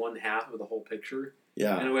is like one half of the whole picture.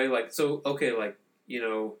 Yeah. In a way, like so. Okay, like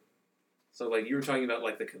So like you were talking about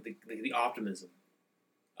like the optimism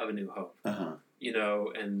of A New Hope, you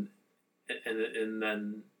know, and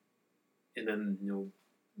then you know,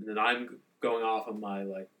 and then I'm going off on my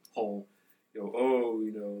like whole,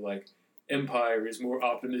 you know, like Empire is more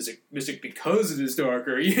optimistic because it is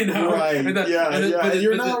darker, you know, right? And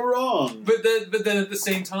you're not wrong. But then at the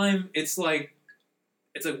same time, it's like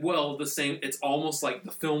well, the same. It's almost like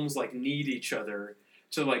the films like need each other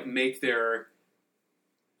to like make their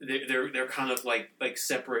kind of like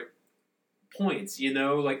separate points, you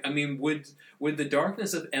know. Like I mean, would the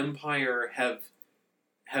darkness of Empire have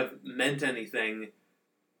meant anything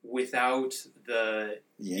without the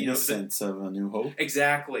innocence of A New Hope?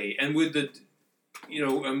 Exactly, and would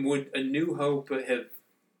would A New Hope have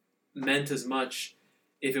meant as much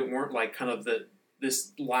if it weren't like kind of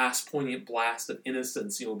this last poignant blast of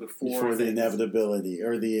innocence, you know, before the inevitability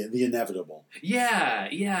or the inevitable. Yeah.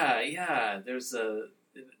 There's a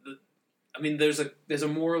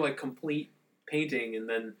more like complete painting, and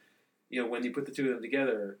then you know when you put the two of them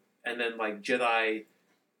together, and then like Jedi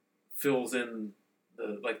fills in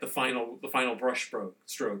the final brush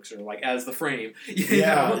strokes, or like as the frame.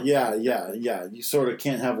 Yeah. You sort of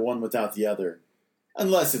can't have one without the other,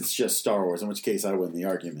 unless it's just Star Wars, in which case I win the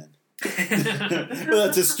argument. But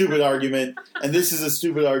that's a stupid argument, and this is a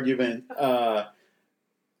stupid argument.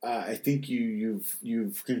 I think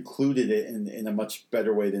you've concluded it in a much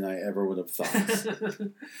better way than I ever would have thought.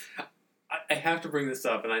 I have to bring this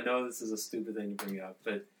up, and I know this is a stupid thing to bring up,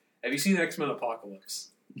 but have you seen X-Men Apocalypse?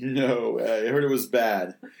 No, I heard it was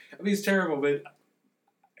bad. I mean, it's terrible, but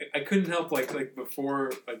I couldn't help like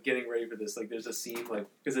before like getting ready for this. Like, there's a scene like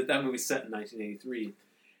because that movie's set in 1983.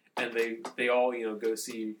 And they all, you know, go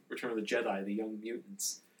see Return of the Jedi, the Young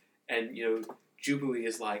Mutants. And, you know, Jubilee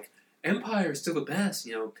is like, Empire is still the best,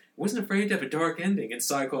 you know. Wasn't afraid to have a dark ending. And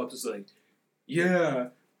Cyclops is like, yeah,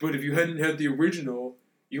 but if you hadn't had the original,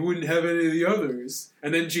 you wouldn't have any of the others.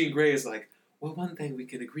 And then Jean Grey is like, well, one thing we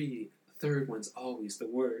can agree, the third one's always the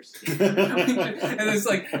worst. And it's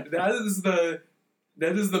like,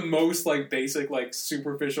 that is the most, like, basic, like,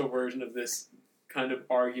 superficial version of this kind of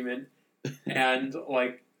argument. And,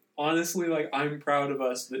 like, honestly, like, I'm proud of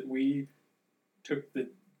us that we took the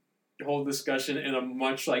whole discussion in a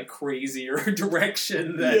much, like, crazier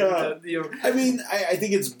direction than, you know. I mean, I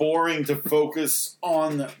think it's boring to focus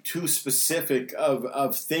on too specific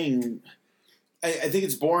of thing. I think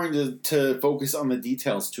it's boring to focus on the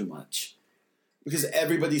details too much. Because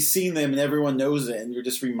everybody's seen them and everyone knows it, and you're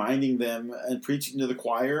just reminding them and preaching to the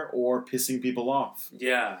choir or pissing people off.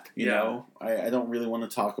 Yeah. You know? I don't really want to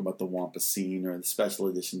talk about the Wampa scene or the special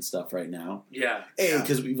edition stuff right now. Yeah. A,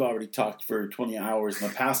 because we've already talked for 20 hours in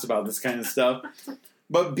the past about this kind of stuff.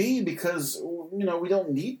 But B, because, you know, we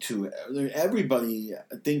don't need to. Everybody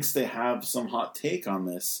thinks they have some hot take on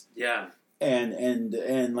this. Yeah.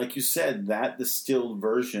 And like you said, that distilled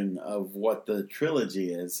version of what the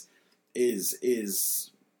trilogy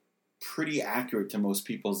is pretty accurate to most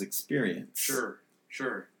people's experience.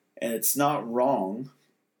 Sure. And it's not wrong,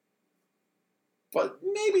 but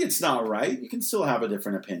maybe it's not right. You can still have a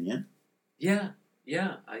different opinion. Yeah.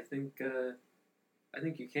 I think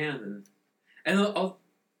you can. And one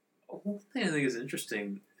thing I think is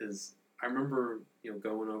interesting is I remember, you know,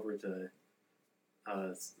 going over to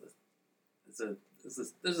there's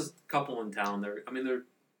a couple in town. They're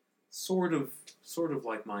sort of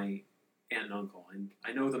like my aunt and uncle.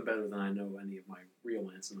 I know them better than I know any of my real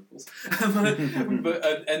aunts and uncles.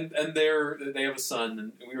 but and they have a son,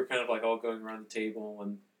 and we were kind of like all going around the table,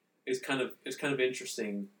 and it's kind of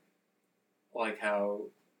interesting, like how,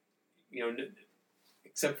 you know,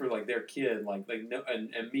 except for like their kid, like no,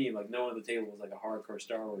 and me, like no one at the table was like a hardcore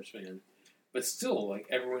Star Wars fan, but still like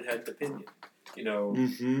everyone had an opinion. You know,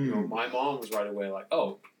 my mom was right away like,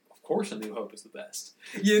 oh, of course, A New Hope is the best.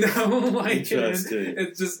 You know, like it's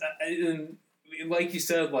just, and like you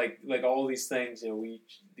said, like all these things. You know,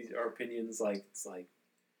 our opinions, like it's like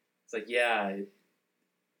yeah,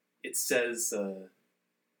 it says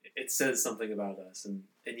something about us, and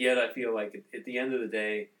yet I feel like at the end of the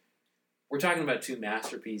day, we're talking about two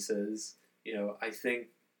masterpieces. You know, I think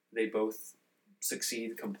they both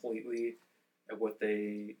succeed completely at what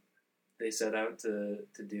they set out to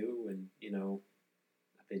do, and you know.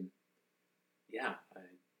 Yeah, I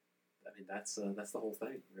mean that's the whole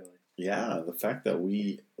thing, really. Yeah, the fact that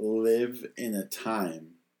we live in a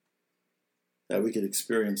time that we could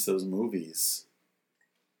experience those movies,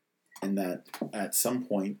 and that at some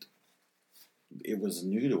point it was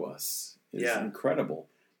new to us is incredible.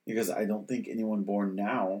 Because I don't think anyone born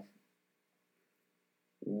now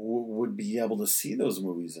would be able to see those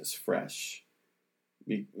movies as fresh.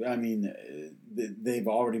 I mean, they've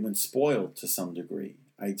already been spoiled to some degree.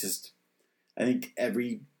 I think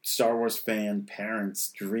every Star Wars fan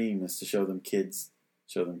parent's dream is to show them kids.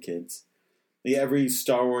 Every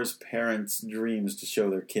Star Wars parent's dream is to show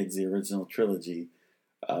their kids the original trilogy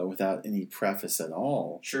without any preface at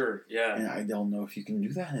all. Sure, yeah. And I don't know if you can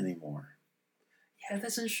do that anymore. Yeah,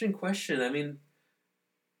 that's an interesting question. I mean,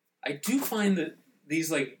 I do find that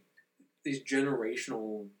these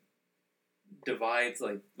generational divides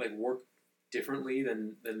like work differently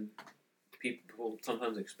than people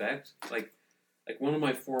sometimes expect. Like one of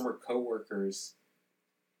my former coworkers,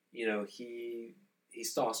 he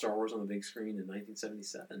saw Star Wars on the big screen in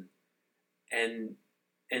 1977, and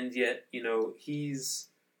yet he's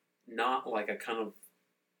not like a kind of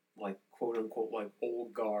like quote unquote like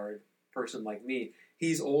old guard person like me.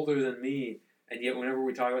 He's older than me, and yet whenever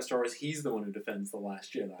we talk about Star Wars, he's the one who defends The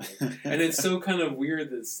Last Jedi. And it's so kind of weird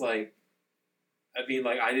that it's like, I mean,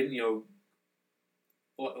 like I didn't,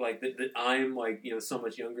 like that I'm like so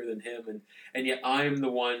much younger than him, and yet I'm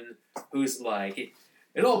the one who's like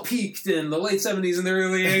it all peaked in the late 70s and the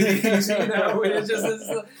early 80s.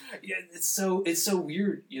 It's so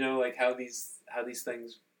weird, like how these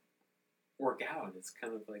things work out. It's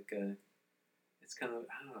kind of like I don't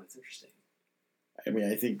know, it's interesting. I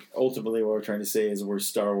mean, I think ultimately what we're trying to say is we're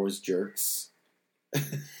Star Wars jerks.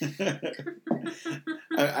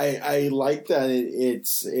 I like that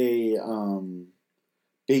it's a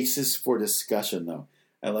basis for discussion, though.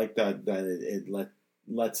 I like that it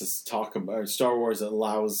lets us talk about Star Wars.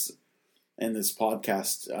 Allows, and this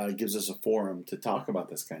podcast gives us a forum to talk about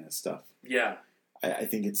this kind of stuff. Yeah, I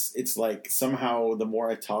think it's like somehow the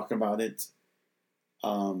more I talk about it,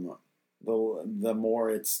 the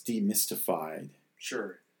more it's demystified.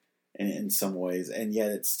 Sure. In some ways, and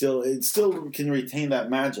yet it still can retain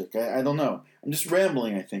that magic. I don't know. I'm just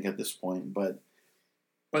rambling, I think, at this point, but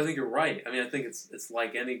I think you're right. I mean, I think it's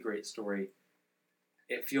like any great story.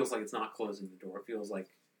 It feels like it's not closing the door. It feels like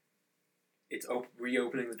it's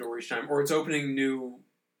reopening the door each time, or it's opening new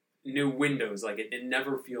windows. Like it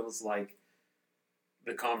never feels like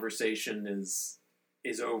the conversation is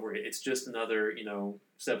over. It's just another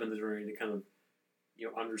step in the journey to kind of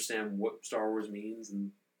understand what Star Wars means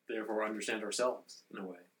and therefore understand ourselves in a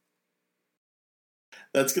way.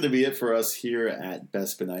 That's going to be it for us here at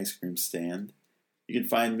Bespin Ice Cream Stand. You can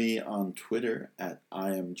find me on Twitter at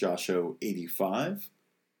IamJosho85.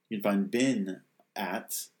 You can find Ben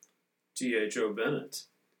at THO Bennett.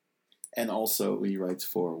 And also he writes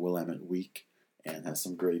for Willamette Week and has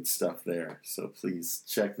some great stuff there. So please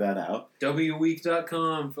check that out.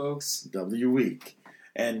 WWeek.com, folks. WWeek.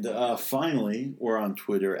 And finally, we're on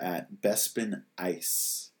Twitter at Bespin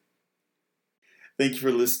Ice. Thank you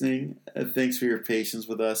for listening. Thanks for your patience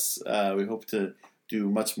with us. We hope to do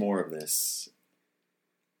much more of this.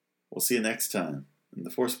 We'll see you next time. And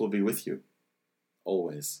the Force will be with you.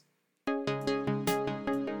 Always.